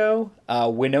Channel show,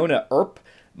 Winona Earp.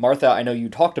 Martha, I know you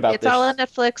talked about this. It's all on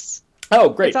Netflix. Oh,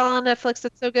 great. It's all on Netflix.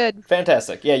 It's so good.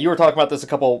 Fantastic. Yeah, you were talking about this a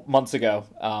couple months ago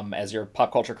as your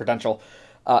pop culture credential.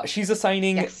 She's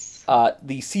assigning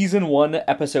the season 1,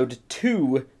 episode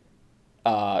 2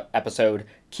 episode,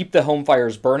 Keep the Home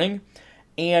Fires Burning,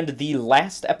 and the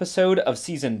last episode of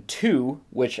season 2,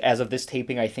 which as of this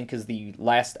taping I think is the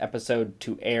last episode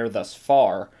to air thus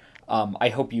far, I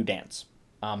Hope You Dance.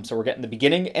 So we're getting the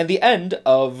beginning and the end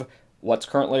of what's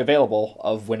currently available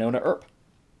of Winona Earp.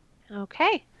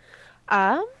 Okay.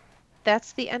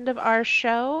 That's the end of our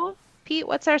show. Pete,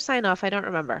 what's our sign-off? I don't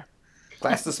remember.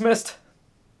 Class dismissed.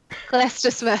 Class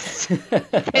dismissed.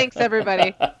 Thanks,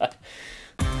 everybody.